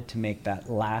wanted to make that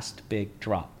last big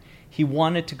drop. He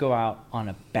wanted to go out on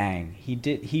a bang.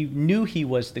 He knew he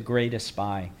was the greatest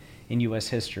spy in U.S.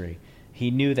 history.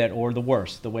 He knew that, or the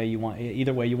worst, either way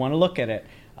you want to look at it.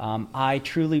 I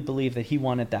truly believe that he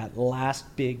wanted that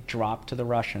last big drop to the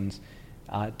Russians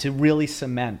to really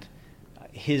cement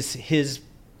his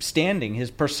standing,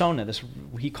 his persona.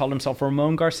 He called himself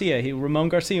Ramon Garcia. Ramon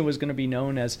Garcia was going to be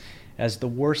known as the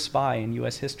worst spy in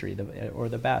U.S. history, or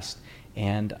the best.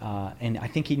 And I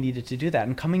think he needed to do that.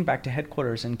 And coming back to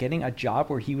headquarters and getting a job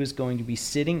where he was going to be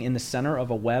sitting in the center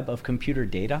of a web of computer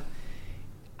data,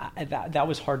 that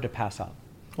was hard to pass up.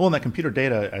 Well, and that computer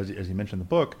data, as you mentioned in the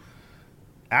book,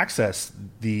 accessed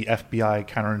the FBI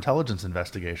counterintelligence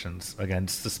investigations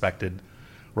against suspected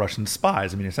Russian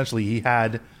spies. I mean, essentially, he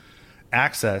had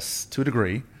access, to a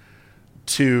degree,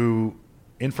 to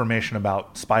information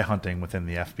about spy hunting within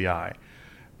the FBI.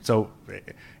 So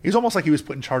he's almost like he was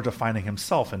put in charge of finding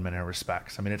himself in many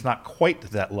respects. I mean, it's not quite to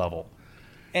that level.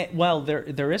 Well,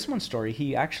 there is one story.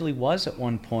 He actually was at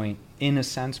one point, in a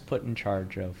sense, put in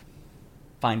charge of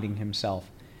finding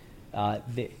himself.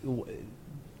 The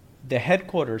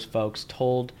headquarters folks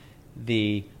told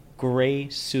the gray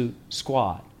suit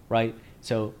squad, right?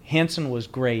 So Hansen was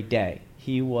Gray Day.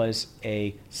 He was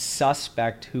a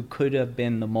suspect who could have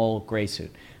been the mole Gray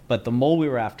Suit. But the mole we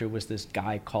were after was this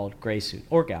guy called Gray Suit,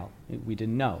 or gal. We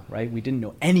didn't know, right? We didn't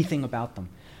know anything about them.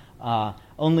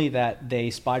 only that they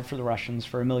spied for the Russians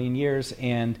for 1 million years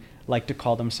and like to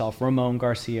call themselves Ramon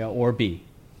Garcia or B.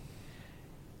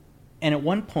 And at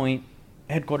one point,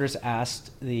 headquarters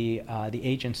asked the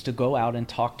agents to go out and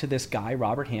talk to this guy,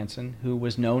 Robert Hansen, who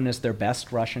was known as their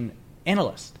best Russian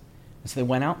analyst. And so they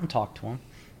went out and talked to him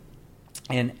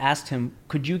and asked him,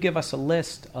 could you give us a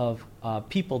list of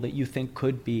people that you think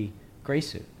could be Gray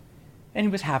Suit? And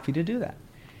he was happy to do that.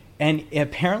 And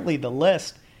apparently the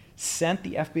list sent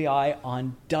the FBI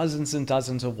on dozens and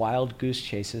dozens of wild goose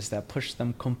chases that pushed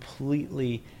them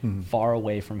completely far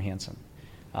away from Hansen.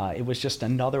 It was just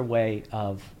another way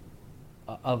of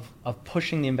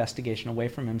pushing the investigation away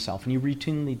from himself, and he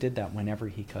routinely did that whenever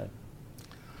he could.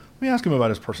 Let me ask him about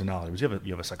his personality.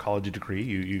 You have a psychology degree.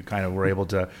 You kind of were able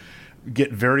to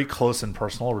get very close and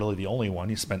personal, really the only one.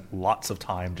 You spent lots of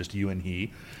time, just you and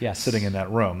he, sitting in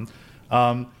that room.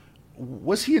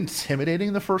 Was he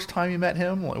intimidating the first time you met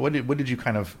him? What did you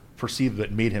kind of perceive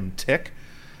that made him tick?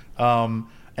 And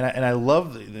I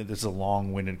love, this is a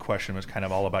long-winded question, it's kind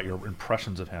of all about your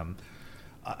impressions of him.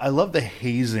 I love the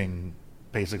hazing,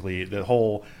 basically, the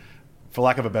whole, for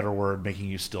lack of a better word, making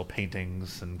you still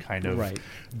paintings and kind of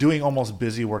doing almost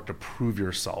busy work to prove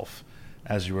yourself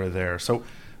as you were there. So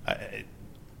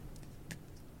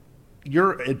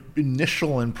your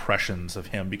initial impressions of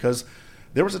him, because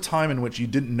there was a time in which you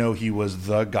didn't know he was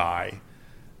the guy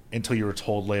until you were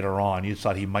told later on you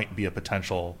thought he might be a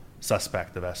potential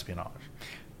suspect of espionage.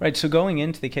 Right. So going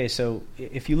into the case, so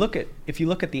if you look at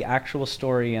the actual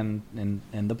story and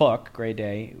the book, Gray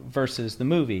Day, versus the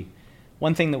movie,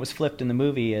 one thing that was flipped in the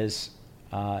movie is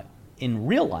in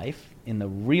real life, in the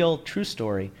real true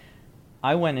story,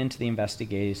 I went into the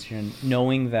investigation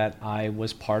knowing that I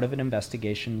was part of an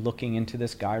investigation looking into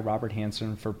this guy, Robert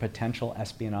Hansen, for potential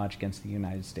espionage against the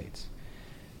United States.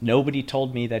 Nobody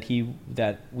told me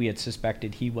that we had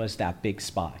suspected he was that big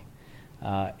spy.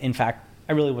 In fact,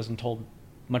 I really wasn't told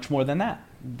much more than that.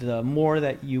 The more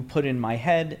that you put in my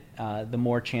head, the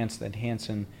more chance that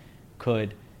Hansen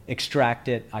could extract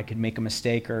it. I could make a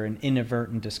mistake or an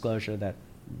inadvertent disclosure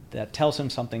that tells him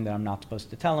something that I'm not supposed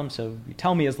to tell him. So you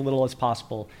tell me as little as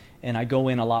possible, and I go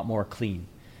in a lot more clean.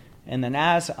 And then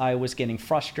as I was getting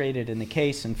frustrated in the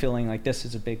case and feeling like this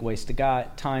is a big waste of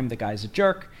time, the guy's a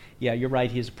jerk. Yeah, you're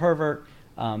right, he's a pervert.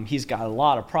 He's got a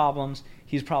lot of problems.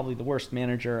 He's probably the worst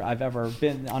manager I've ever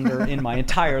been under in my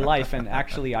entire life. And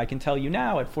actually, I can tell you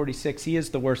now, at 46, he is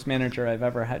the worst manager I've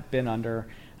ever been under,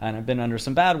 and I've been under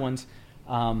some bad ones.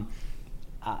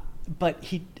 But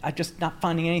I'm just not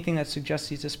finding anything that suggests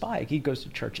he's a spy. He goes to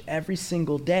church every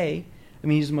single day. I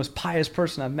mean, he's the most pious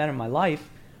person I've met in my life.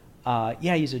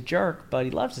 Yeah, he's a jerk, but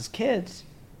he loves his kids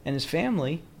and his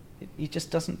family. He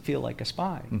just doesn't feel like a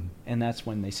spy. Mm-hmm. And that's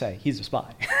when they say, he's a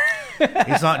spy.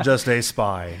 He's not just a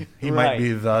spy. He might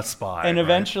be the spy. And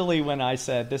eventually when I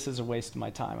said, this is a waste of my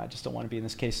time, I just don't want to be in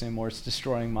this case anymore, it's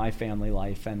destroying my family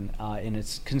life, and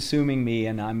it's consuming me,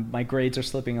 and my grades are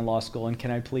slipping in law school, and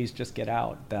can I please just get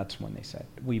out? That's when they said,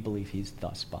 we believe he's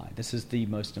the spy. This is the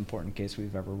most important case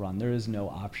we've ever run. There is no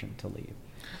option to leave.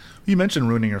 You mentioned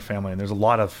ruining your family, and there's a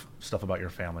lot of stuff about your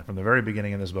family from the very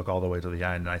beginning of this book all the way to the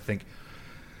end. And I think,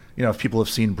 if people have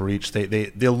seen Breach,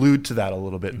 they allude to that a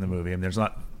little bit in the movie. And there's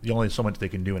only so much they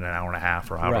can do in an hour and a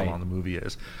half or however long the movie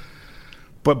is.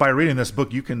 But by reading this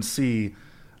book, you can see,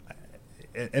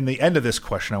 in the end of this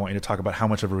question, I want you to talk about how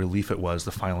much of a relief it was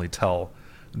to finally tell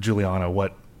Juliana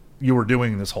what you were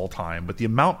doing this whole time. But the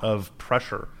amount of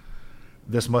pressure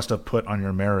this must have put on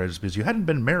your marriage, because you hadn't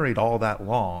been married all that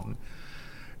long,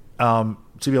 to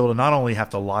be able to not only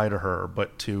have to lie to her,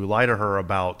 but to lie to her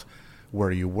about where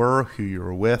you were, who you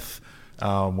were with,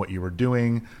 what you were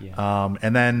doing,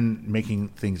 and then making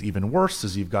things even worse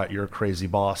as you've got your crazy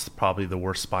boss, probably the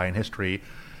worst spy in history,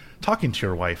 talking to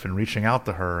your wife and reaching out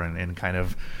to her, and kind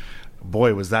of,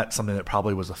 boy, was that something that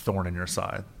probably was a thorn in your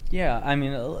side. Yeah, I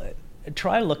mean,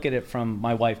 try to look at it from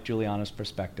my wife Juliana's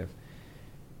perspective.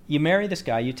 You marry this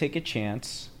guy, you take a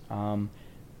chance,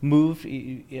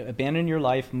 abandon your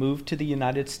life, move to the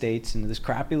United States in this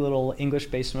crappy little English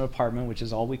basement apartment, which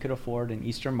is all we could afford in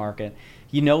Eastern Market.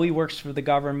 He works for the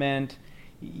government.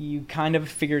 You kind of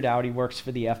figured out he works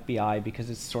for the FBI because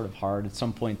it's sort of hard. At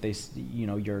some point,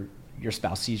 your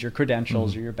spouse sees your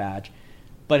credentials or your badge,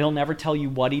 but he'll never tell you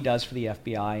what he does for the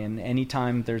FBI. And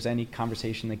anytime there's any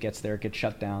conversation that gets there, it gets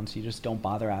shut down. So you just don't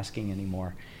bother asking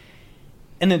anymore.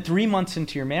 And then 3 months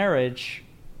into your marriage,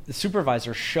 the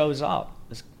supervisor shows up.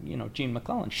 Gene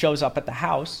McClellan shows up at the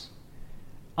house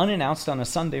unannounced on a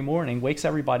Sunday morning, wakes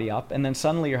everybody up, and then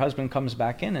suddenly your husband comes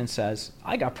back in and says,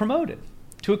 I got promoted.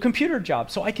 to a computer job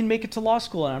so I can make it to law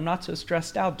school and I'm not so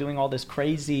stressed out doing all this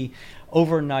crazy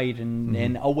overnight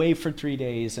and away for 3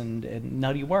 days and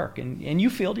nutty work. And you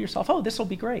feel to yourself, oh, this will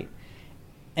be great.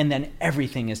 And then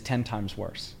everything is 10 times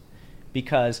worse.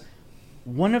 Because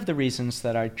one of the reasons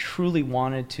that I truly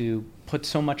wanted to put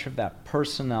so much of that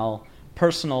personal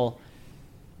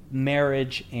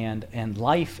marriage and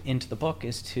life into the book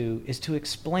is to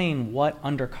explain what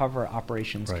undercover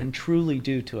operations can truly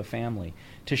do to a family,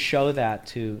 to show that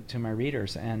to my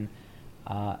readers. And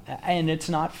it's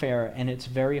not fair, and it's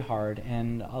very hard.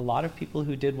 And a lot of people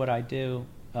who did what I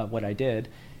did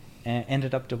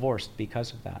ended up divorced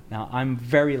because of that. Now, I'm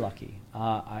very lucky.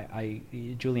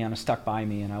 Juliana stuck by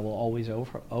me, and I will always owe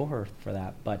her for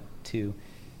that. But to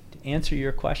answer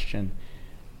your question,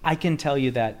 I can tell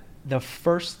you that the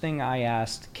first thing I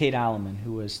asked Kate Alleman,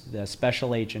 who was the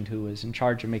special agent who was in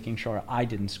charge of making sure I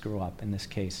didn't screw up in this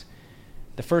case,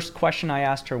 the first question I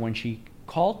asked her when she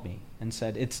called me and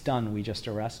said, "It's done, we just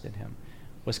arrested him,"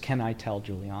 was, "Can I tell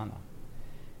Juliana?"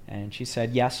 And she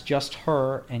said, "Yes, just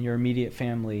her and your immediate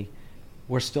family.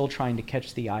 We're still trying to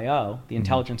catch the IO, the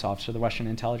intelligence officer, the Russian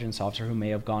intelligence officer who may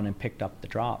have gone and picked up the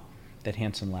drop that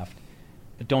Hansen left.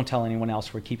 But don't tell anyone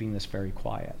else. We're keeping this very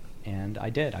quiet." And I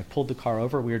did. I pulled the car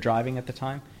over. We were driving at the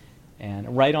time,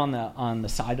 and right on the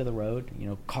side of the road,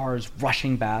 cars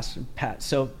rushing past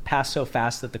so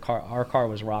fast that our car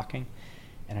was rocking.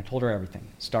 And I told her everything,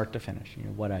 start to finish.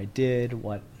 What I did,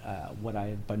 what I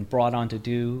had been brought on to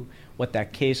do, what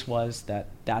that case was,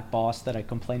 that boss that I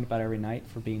complained about every night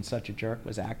for being such a jerk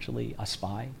was actually a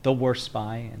spy, the worst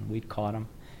spy, and we'd caught him.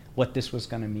 What this was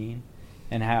going to mean,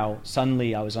 and how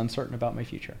suddenly I was uncertain about my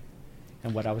future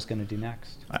and what I was going to do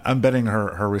next. I'm betting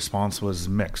her response was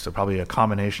mixed. So probably a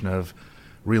combination of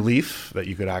relief that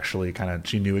you could actually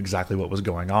she knew exactly what was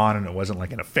going on, and it wasn't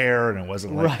like an affair, and it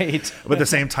wasn't like, right. But at the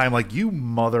same time, like, you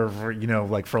mother,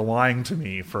 for lying to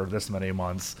me for this many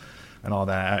months and all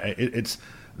that.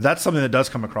 That's something that does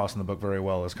come across in the book very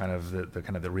well, is kind of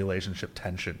the relationship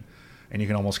tension, and you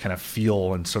can almost kind of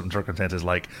feel in certain circumstances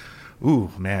like,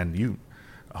 ooh, man,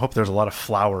 I hope there's a lot of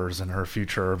flowers in her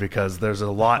future, because there's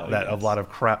a lot of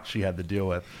crap she had to deal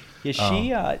with.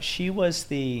 Yeah, she was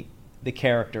the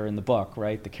character in the book,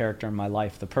 right? The character in my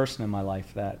life, the person in my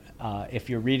life that if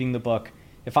I were reading the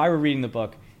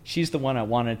book, she's the one I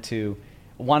wanted to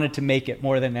make it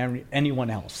more than anyone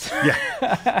else. Yeah.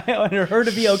 I wanted her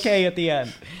to be okay at the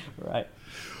end. Right.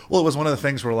 Well, it was one of the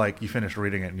things where, like, you finished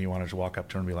reading it and you wanted to walk up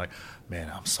to her and be like, "Man,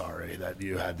 I'm sorry that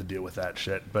you had to deal with that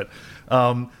shit." But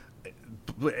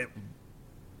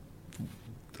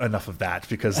enough of that,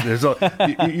 because there's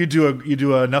you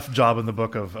do enough job in the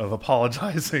book of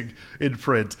apologizing in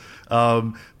print.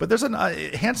 But there's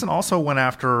Hansen also went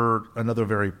after another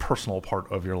very personal part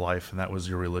of your life, and that was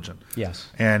your religion. Yes.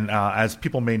 And as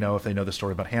people may know, if they know the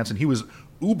story about Hansen, he was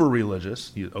uber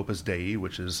religious. Opus Dei,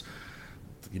 which is,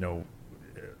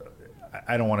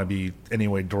 I don't want to be any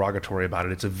way derogatory about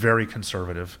it. It's a very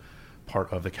conservative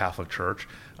part of the Catholic Church,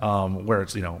 where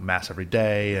it's mass every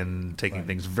day and taking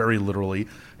things very literally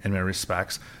in many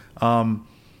respects. And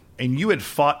you had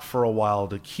fought for a while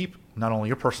to keep not only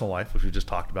your personal life, which we just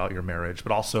talked about, your marriage,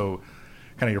 but also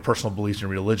kind of your personal beliefs and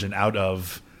religion out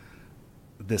of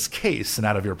this case and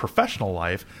out of your professional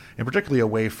life, and particularly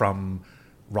away from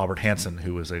Robert Hansen,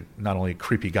 who was not only a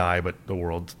creepy guy but the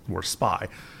world's worst spy.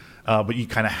 But you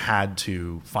kind of had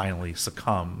to finally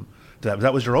succumb to that.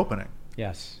 That was your opening.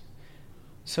 Yes.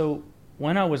 So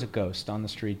when I was a ghost on the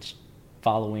streets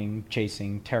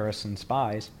chasing terrorists and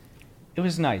spies, it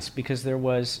was nice because there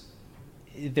was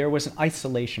an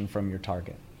isolation from your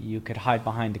target. You could hide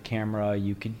behind the camera,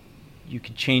 you could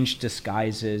change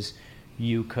disguises,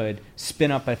 you could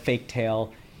spin up a fake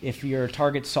tail. If your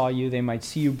target saw you, they might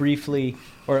see you briefly,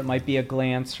 or it might be a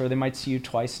glance, or they might see you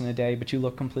twice in a day, but you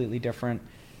look completely different.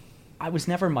 I was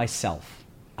never myself.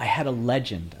 I had a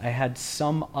legend. I had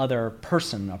some other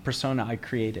person, a persona I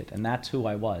created, and that's who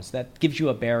I was. That gives you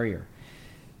a barrier.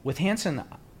 With Hansen,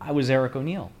 I was Eric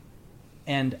O'Neill,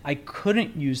 and I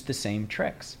couldn't use the same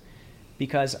tricks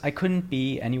because I couldn't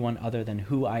be anyone other than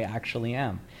who I actually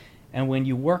am. And when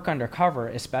you work undercover,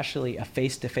 especially a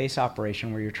face-to-face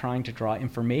operation where you're trying to draw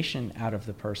information out of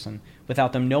the person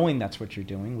without them knowing that's what you're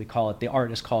doing, the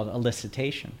art is called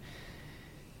elicitation.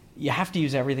 You have to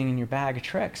use everything in your bag of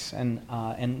tricks, and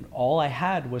all I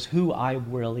had was who I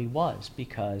really was,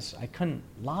 because I couldn't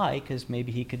lie because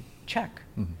maybe he could check.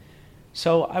 Mm-hmm.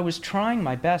 So I was trying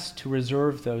my best to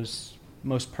reserve those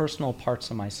most personal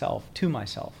parts of myself to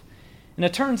myself. And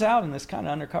it turns out in this kind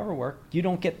of undercover work, you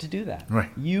don't get to do that. Right.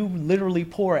 You literally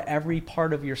pour every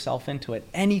part of yourself into it,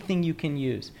 anything you can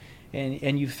use.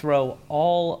 And you throw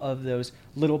all of those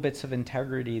little bits of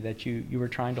integrity that you were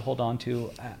trying to hold on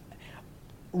to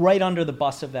right under the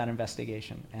bus of that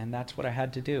investigation. And that's what I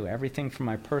had to do. Everything from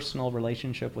my personal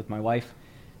relationship with my wife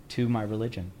to my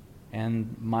religion.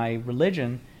 And my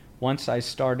religion, once I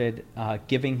started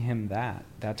giving him that,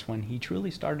 that's when he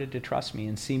truly started to trust me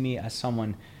and see me as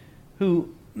someone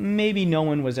who maybe no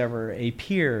one was ever a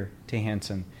peer to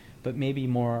Hansen, but maybe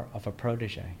more of a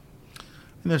protege.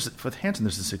 And with Hansen,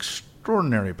 there's this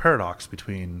extraordinary paradox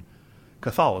between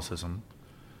Catholicism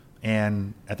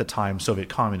and, at the time, Soviet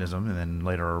communism, and then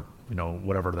later,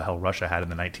 whatever the hell Russia had in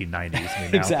the 1990s. I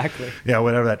mean, now, exactly. Yeah,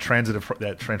 whatever that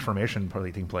transformation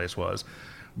taking place was.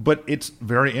 But it's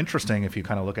very interesting if you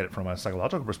kind of look at it from a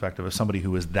psychological perspective of somebody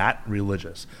who was that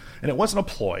religious. And it wasn't a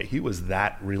ploy. He was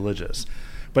that religious.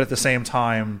 But at the same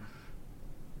time,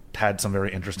 had some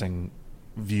very interesting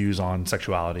views on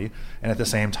sexuality, and at the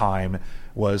same time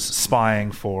was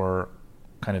spying for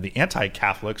kind of the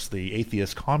anti-Catholics, the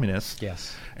atheist communists,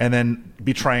 yes, and then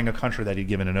betraying a country that he'd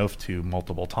given an oath to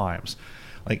multiple times.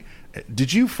 Like,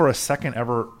 did you for a second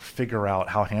ever figure out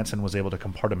how Hansen was able to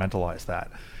compartmentalize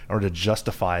that or to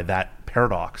justify that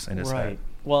paradox in his head?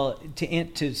 Well,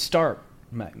 to start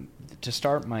my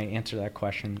answer to that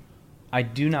question, I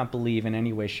do not believe in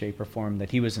any way, shape, or form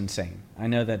that he was insane. I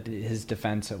know that his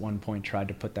defense at one point tried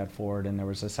to put that forward, and there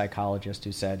was a psychologist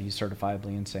who said he's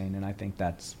certifiably insane, and I think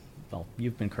that's, well,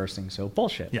 you've been cursing, so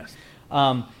bullshit. Yes.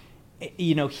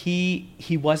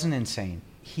 He wasn't insane.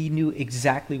 He knew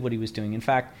exactly what he was doing. In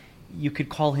fact, you could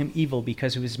call him evil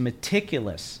because he was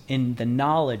meticulous in the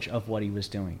knowledge of what he was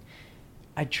doing.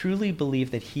 I truly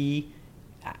believe that he,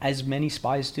 as many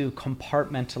spies do,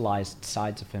 compartmentalized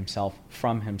sides of himself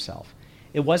from himself.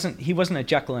 He wasn't a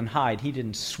Jekyll and Hyde. He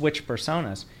didn't switch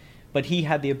personas, but he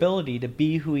had the ability to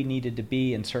be who he needed to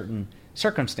be in certain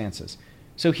circumstances.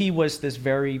 So he was this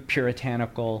very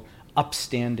puritanical,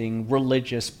 upstanding,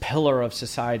 religious pillar of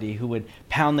society who would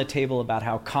pound the table about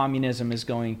how communism is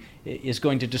going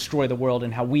to destroy the world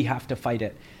and how we have to fight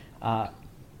it.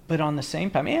 But on the same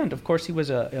time, and of course he was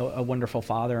a wonderful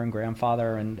father and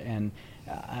grandfather and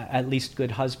at least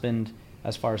good husband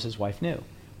as far as his wife knew.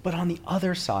 But on the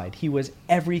other side, he was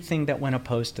everything that went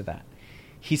opposed to that.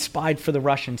 He spied for the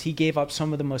Russians. He gave up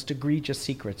some of the most egregious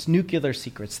secrets, nuclear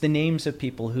secrets, the names of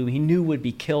people who he knew would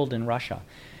be killed in Russia.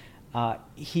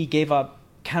 He gave up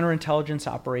counterintelligence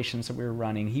operations that we were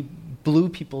running. He blew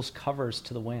people's covers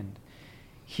to the wind.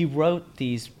 He wrote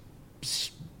these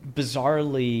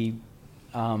bizarrely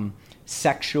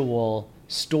sexual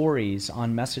stories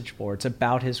on message boards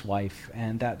about his wife,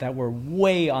 and that were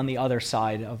way on the other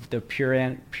side of the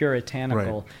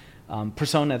puritanical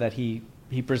persona that he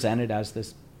presented as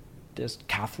this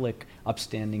Catholic,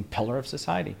 upstanding pillar of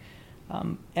society.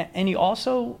 And he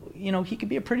also, he could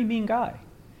be a pretty mean guy.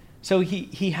 So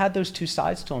he had those two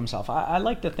sides to himself. I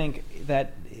like to think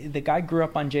that the guy grew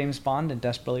up on James Bond and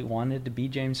desperately wanted to be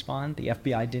James Bond. The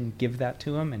FBI didn't give that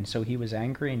to him, and so he was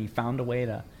angry, and he found a way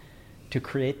to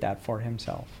create that for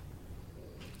himself.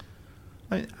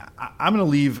 I'm going to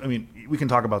leave. I mean, we can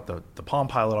talk about the Palm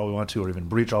Pilot all we want to, or even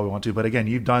Breach all we want to. But again,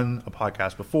 you've done a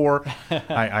podcast before.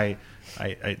 I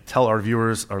tell our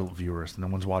viewers, no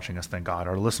one's watching us, thank God,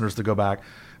 our listeners to go back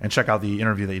and check out the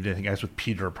interview that you did, I guess, with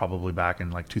Peter, probably back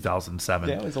in like 2007.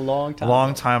 Yeah, it was a long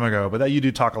time ago. But that you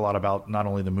do talk a lot about not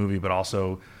only the movie, but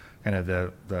also kind of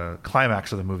the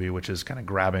climax of the movie, which is kind of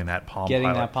grabbing that Palm Pilot.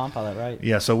 Getting that Palm Pilot, right.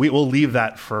 Yeah, so we'll leave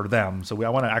that for them. So I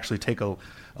want to actually take a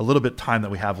little bit time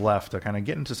that we have left to kind of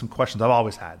get into some questions I've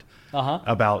always had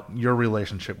about your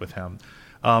relationship with him.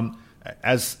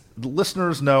 As the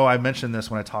listeners know, I mentioned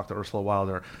this when I talked to Ursula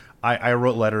Wilder. I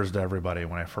wrote letters to everybody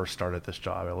when I first started this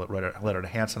job. I wrote a letter to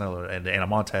Hansen, and to Anna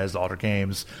Montez, to Alder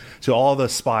Games, to all the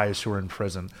spies who were in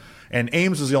prison. And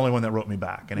Ames was the only one that wrote me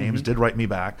back, and Ames did write me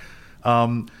back.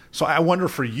 So I wonder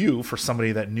for you, for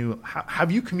somebody that knew,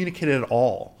 have you communicated at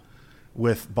all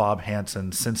with Bob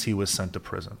Hansen since he was sent to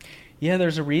prison? Yeah,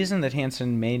 there's a reason that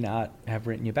Hansen may not have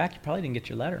written you back. You probably didn't get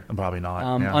your letter. Probably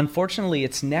not. Yeah. Unfortunately,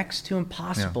 it's next to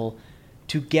impossible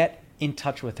to get in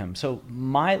touch with him. So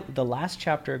the last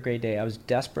chapter of Grey Day, I was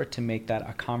desperate to make that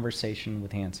a conversation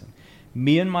with Hansen.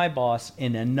 Me and my boss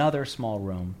in another small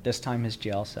room, this time his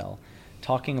jail cell,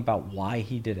 talking about why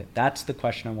he did it. That's the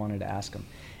question I wanted to ask him.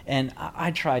 And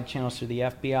I tried channels through the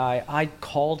FBI. I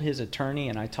called his attorney,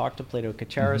 and I talked to Plato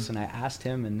Kacharis, and I asked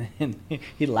him, and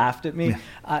he laughed at me.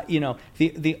 Yeah.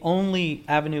 The only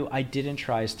avenue I didn't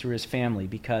try is through his family,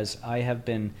 because I have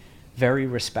been very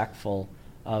respectful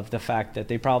of the fact that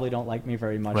they probably don't like me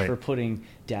very much for putting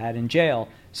Dad in jail.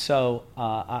 So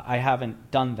I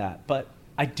haven't done that. But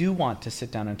I do want to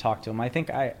sit down and talk to him. I think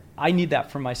I need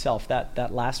that for myself,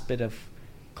 that last bit of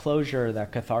closure,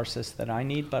 that catharsis that I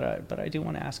need, but I do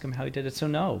want to ask him how he did it. So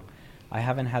no, I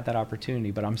haven't had that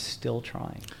opportunity, but I'm still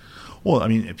trying. Well, I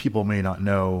mean, people may not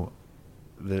know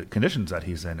the conditions that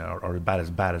he's in are about as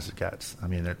bad as it gets. I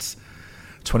mean, it's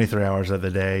 23 hours of the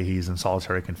day. He's in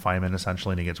solitary confinement,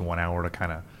 essentially, and he gets 1 hour to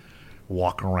kind of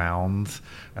walk around.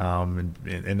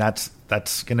 And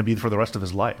that's going to be for the rest of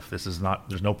his life. There's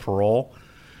no parole,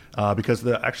 because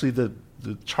the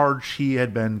charge he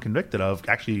had been convicted of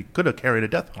actually could have carried a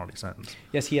death penalty sentence.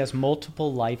 Yes, he has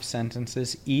multiple life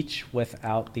sentences, each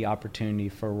without the opportunity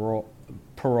for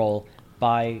parole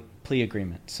by plea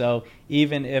agreement. So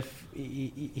even if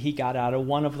he got out of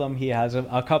one of them, he has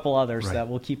a couple others that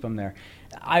will keep him there.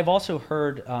 I've also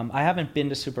heard, I haven't been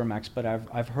to Supermax, but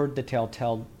I've heard the tale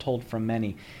told from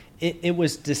many. It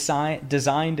was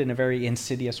designed in a very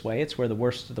insidious way. It's where the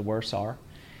worst of the worst are.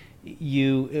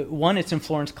 It's in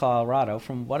Florence, Colorado.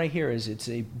 From what I hear, it's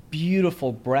a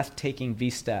beautiful, breathtaking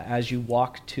vista as you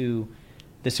walk to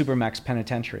the Supermax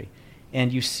Penitentiary.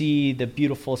 And you see the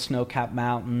beautiful snow-capped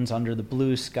mountains under the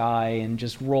blue sky and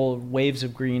just roll waves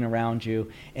of green around you.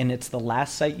 And it's the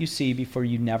last sight you see before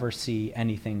you never see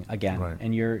anything again. Right.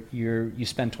 And you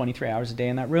spend 23 hours a day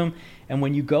in that room. And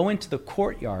when you go into the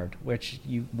courtyard, which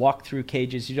you walk through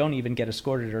cages, you don't even get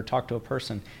escorted or talk to a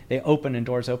person. They open and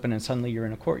doors open and suddenly you're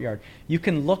in a courtyard. You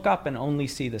can look up and only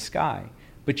see the sky.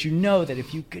 But you know that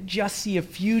if you could just see a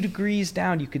few degrees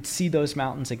down, you could see those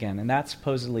mountains again. And that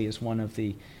supposedly is one of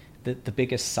the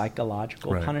biggest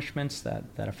psychological punishments that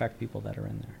affect people that are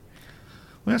in there.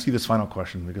 Let me ask you this final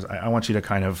question, because I want you to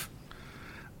kind of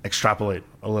extrapolate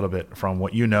a little bit from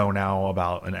what you know now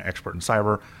about an expert in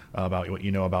cyber, about what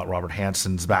you know about Robert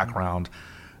Hanson's background.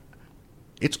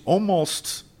 It's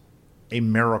almost a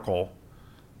miracle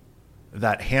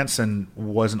that Hanson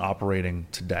wasn't operating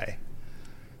today.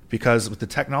 Because with the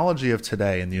technology of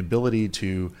today and the ability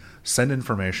to send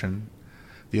information,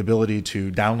 the ability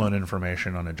to download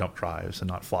information on a jump drives and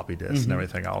not floppy disks and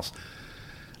everything else,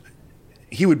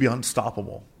 he would be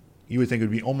unstoppable. You would think it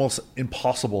would be almost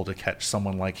impossible to catch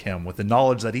someone like him with the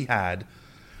knowledge that he had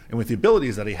and with the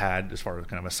abilities that he had as far as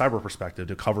kind of a cyber perspective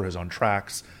to cover his own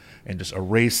tracks and just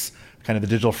erase kind of the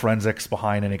digital forensics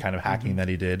behind any kind of hacking that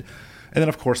he did. And then,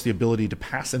 of course, the ability to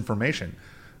pass information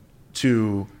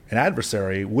to an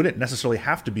adversary wouldn't necessarily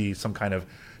have to be some kind of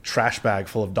trash bag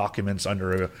full of documents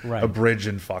under a bridge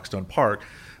in Foxstone Park.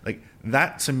 Like,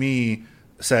 that to me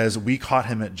says we caught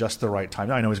him at just the right time.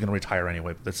 Now, I know he's going to retire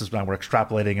anyway, but this is now we're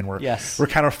extrapolating and we're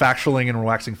counterfactualing and we're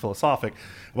waxing philosophic.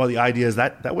 Well, the idea is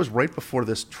that was right before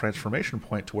this transformation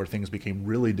point to where things became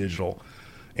really digital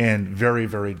and very,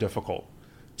 very difficult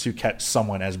to catch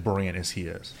someone as brilliant as he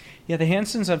is. Yeah, the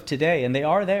Hansons of today, and they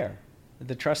are there.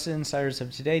 The trusted insiders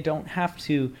of today don't have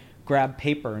to grab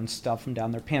paper and stuff them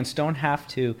down their pants, don't have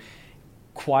to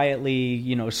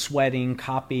quietly, sweating,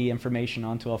 copy information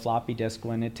onto a floppy disk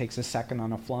when it takes a second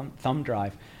on a thumb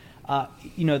drive.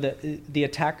 The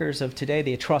attackers of today,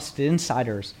 the trusted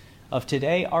insiders of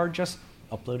today, are just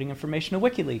uploading information to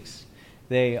WikiLeaks.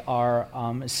 They are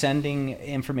sending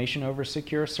information over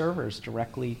secure servers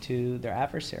directly to their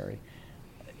adversary.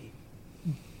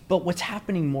 But what's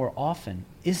happening more often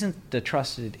isn't the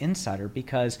trusted insider,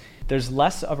 because there's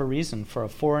less of a reason for a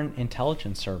foreign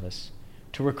intelligence service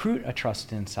to recruit a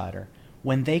trusted insider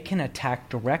when they can attack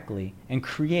directly and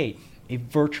create a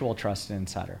virtual trusted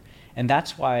insider. And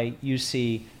that's why you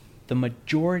see the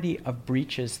majority of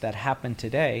breaches that happen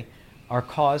today are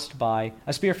caused by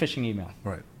a spear phishing email.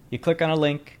 Right. You click on a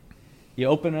link, you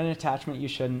open an attachment you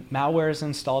shouldn't, malware is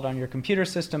installed on your computer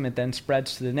system, it then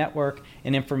spreads to the network,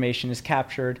 and information is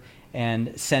captured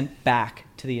and sent back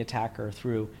to the attacker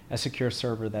through a secure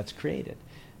server that's created.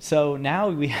 So now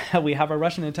we have our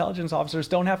Russian intelligence officers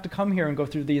don't have to come here and go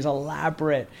through these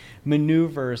elaborate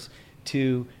maneuvers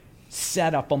to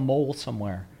set up a mole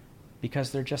somewhere,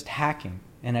 because they're just hacking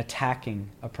and attacking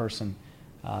a person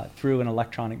through an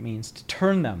electronic means to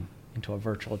turn them into a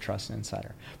virtual trusted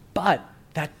insider. But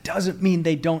that doesn't mean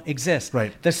they don't exist.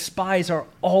 Right. The spies are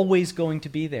always going to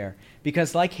be there,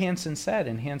 because like Hanson said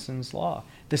in Hanson's Law,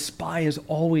 the spy is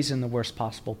always in the worst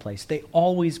possible place. They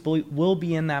always will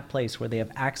be in that place where they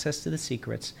have access to the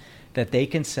secrets that they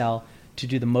can sell to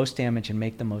do the most damage and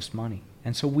make the most money.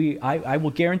 And so I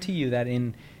will guarantee you that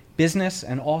in business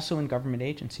and also in government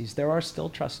agencies, there are still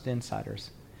trusted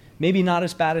insiders. Maybe not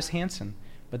as bad as Hanson,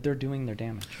 but they're doing their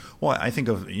damage. Well, I think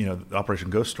of Operation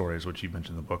Ghost Stories, which you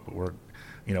mentioned in the book, but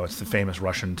it's the famous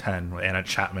Russian 10, Anna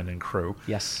Chapman and crew.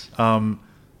 Yes.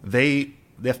 The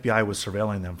FBI was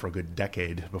surveilling them for a good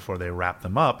decade before they wrapped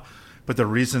them up, But the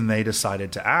reason they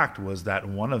decided to act was that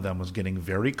one of them was getting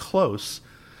very close,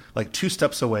 like 2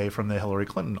 steps away from the Hillary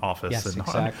Clinton office. Yes, and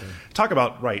exactly. Talk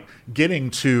about, getting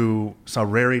to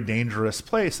some very dangerous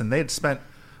place. And they had spent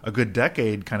a good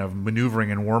decade kind of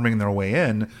maneuvering and worming their way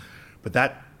in, but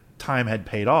that time had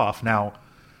paid off. Now,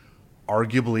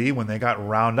 arguably, when they got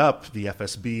round up, the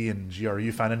FSB and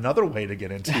GRU found another way to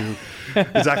get into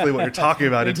exactly what you're talking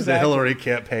about, into the Hillary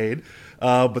campaign.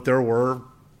 But there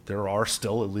are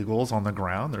still illegals on the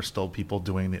ground. There's still people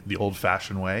doing the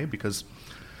old-fashioned way, because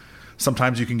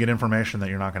sometimes you can get information that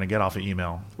you're not going to get off of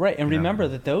email. Right, and remember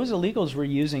that those illegals were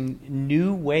using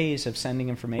new ways of sending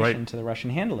information to the Russian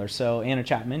handler. So Anna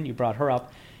Chapman, you brought her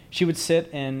up, she would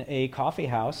sit in a coffee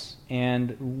house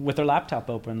and with her laptop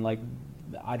open, like,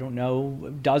 I don't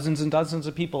know, dozens and dozens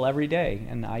of people every day.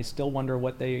 And I still wonder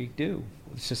what they do.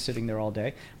 It's just sitting there all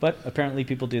day. But apparently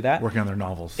people do that. Working on their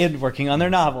novels. Working on their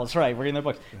novels, right, working their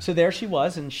books. Yeah. So there she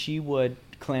was, and she would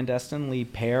clandestinely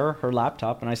pair her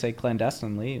laptop, and I say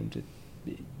clandestinely,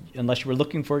 unless you were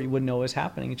looking for it, you wouldn't know what was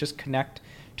happening. Just connect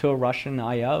to a Russian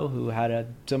IO who had a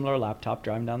similar laptop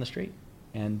driving down the street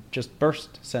and just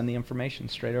send the information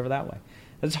straight over that way.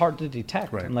 It's hard to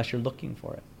detect unless you're looking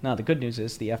for it. Now, the good news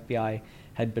is the FBI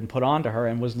had been put onto her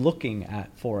and was looking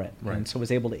for it, and so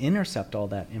was able to intercept all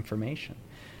that information.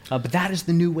 But that is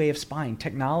the new way of spying.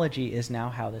 Technology is now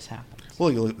how this happens.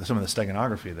 Well, you look at some of the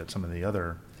steganography that some of the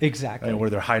other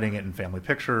where they're hiding it in family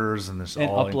pictures and this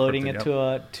all uploading it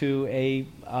encrypted, to a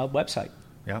website.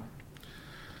 Yeah.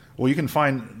 Well, you can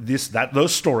find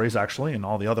those stories actually, and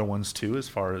all the other ones too, as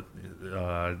far as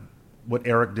what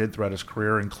Eric did throughout his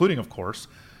career, including, of course,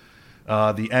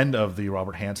 the end of the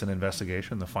Robert Hanssen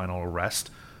investigation, the final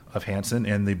arrest of Hanssen,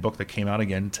 in the book that came out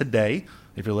again today.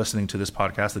 If you're listening to this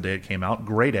podcast the day it came out,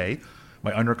 Grade A,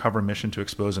 My Undercover Mission to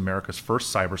Expose America's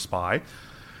First Cyber Spy.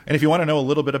 And if you want to know a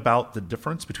little bit about the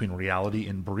difference between reality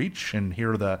and breach and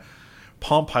hear the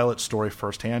Palm Pilot story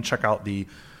firsthand, check out the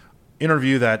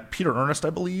interview that Peter Ernest,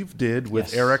 I believe, did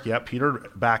with Eric. Yeah, Peter,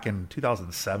 back in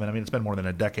 2007. I mean, it's been more than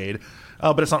a decade,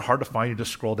 but it's not hard to find. You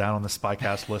just scroll down on the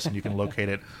Spycast list and you can locate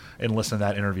it and listen to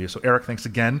that interview. So, Eric, thanks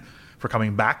again for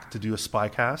coming back to do a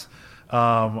Spycast.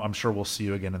 I'm sure we'll see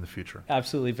you again in the future.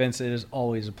 Absolutely, Vince. It is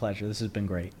always a pleasure. This has been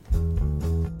great.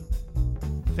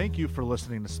 Thank you for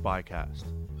listening to Spycast.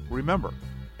 Remember,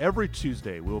 every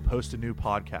Tuesday we will post a new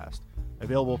podcast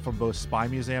available from both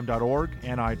spymuseum.org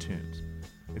and iTunes.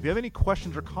 If you have any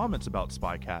questions or comments about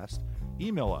Spycast,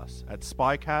 email us at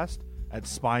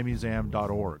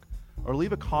spycast@spymuseum.org or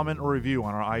leave a comment or review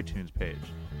on our iTunes page.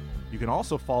 You can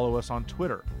also follow us on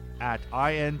Twitter at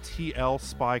INTL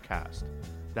Spycast.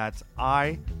 That's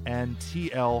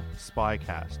INTL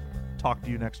Spycast. Talk to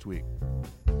you next week.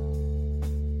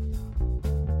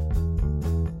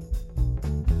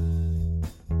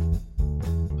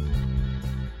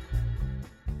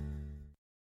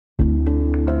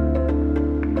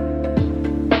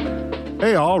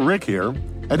 Hey all, Rick here.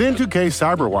 At N2K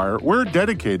CyberWire, we're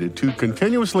dedicated to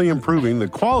continuously improving the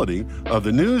quality of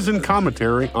the news and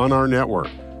commentary on our network.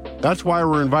 That's why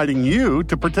we're inviting you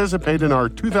to participate in our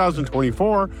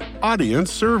 2024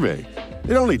 audience survey.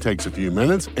 It only takes a few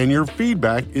minutes, and your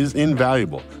feedback is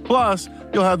invaluable. Plus,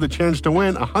 you'll have the chance to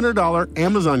win a $100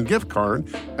 Amazon gift card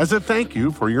as a thank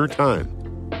you for your time.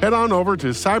 Head on over to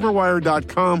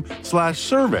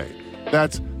cyberwire.com/survey.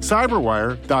 That's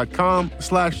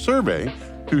cyberwire.com/survey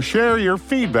to share your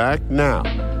feedback now.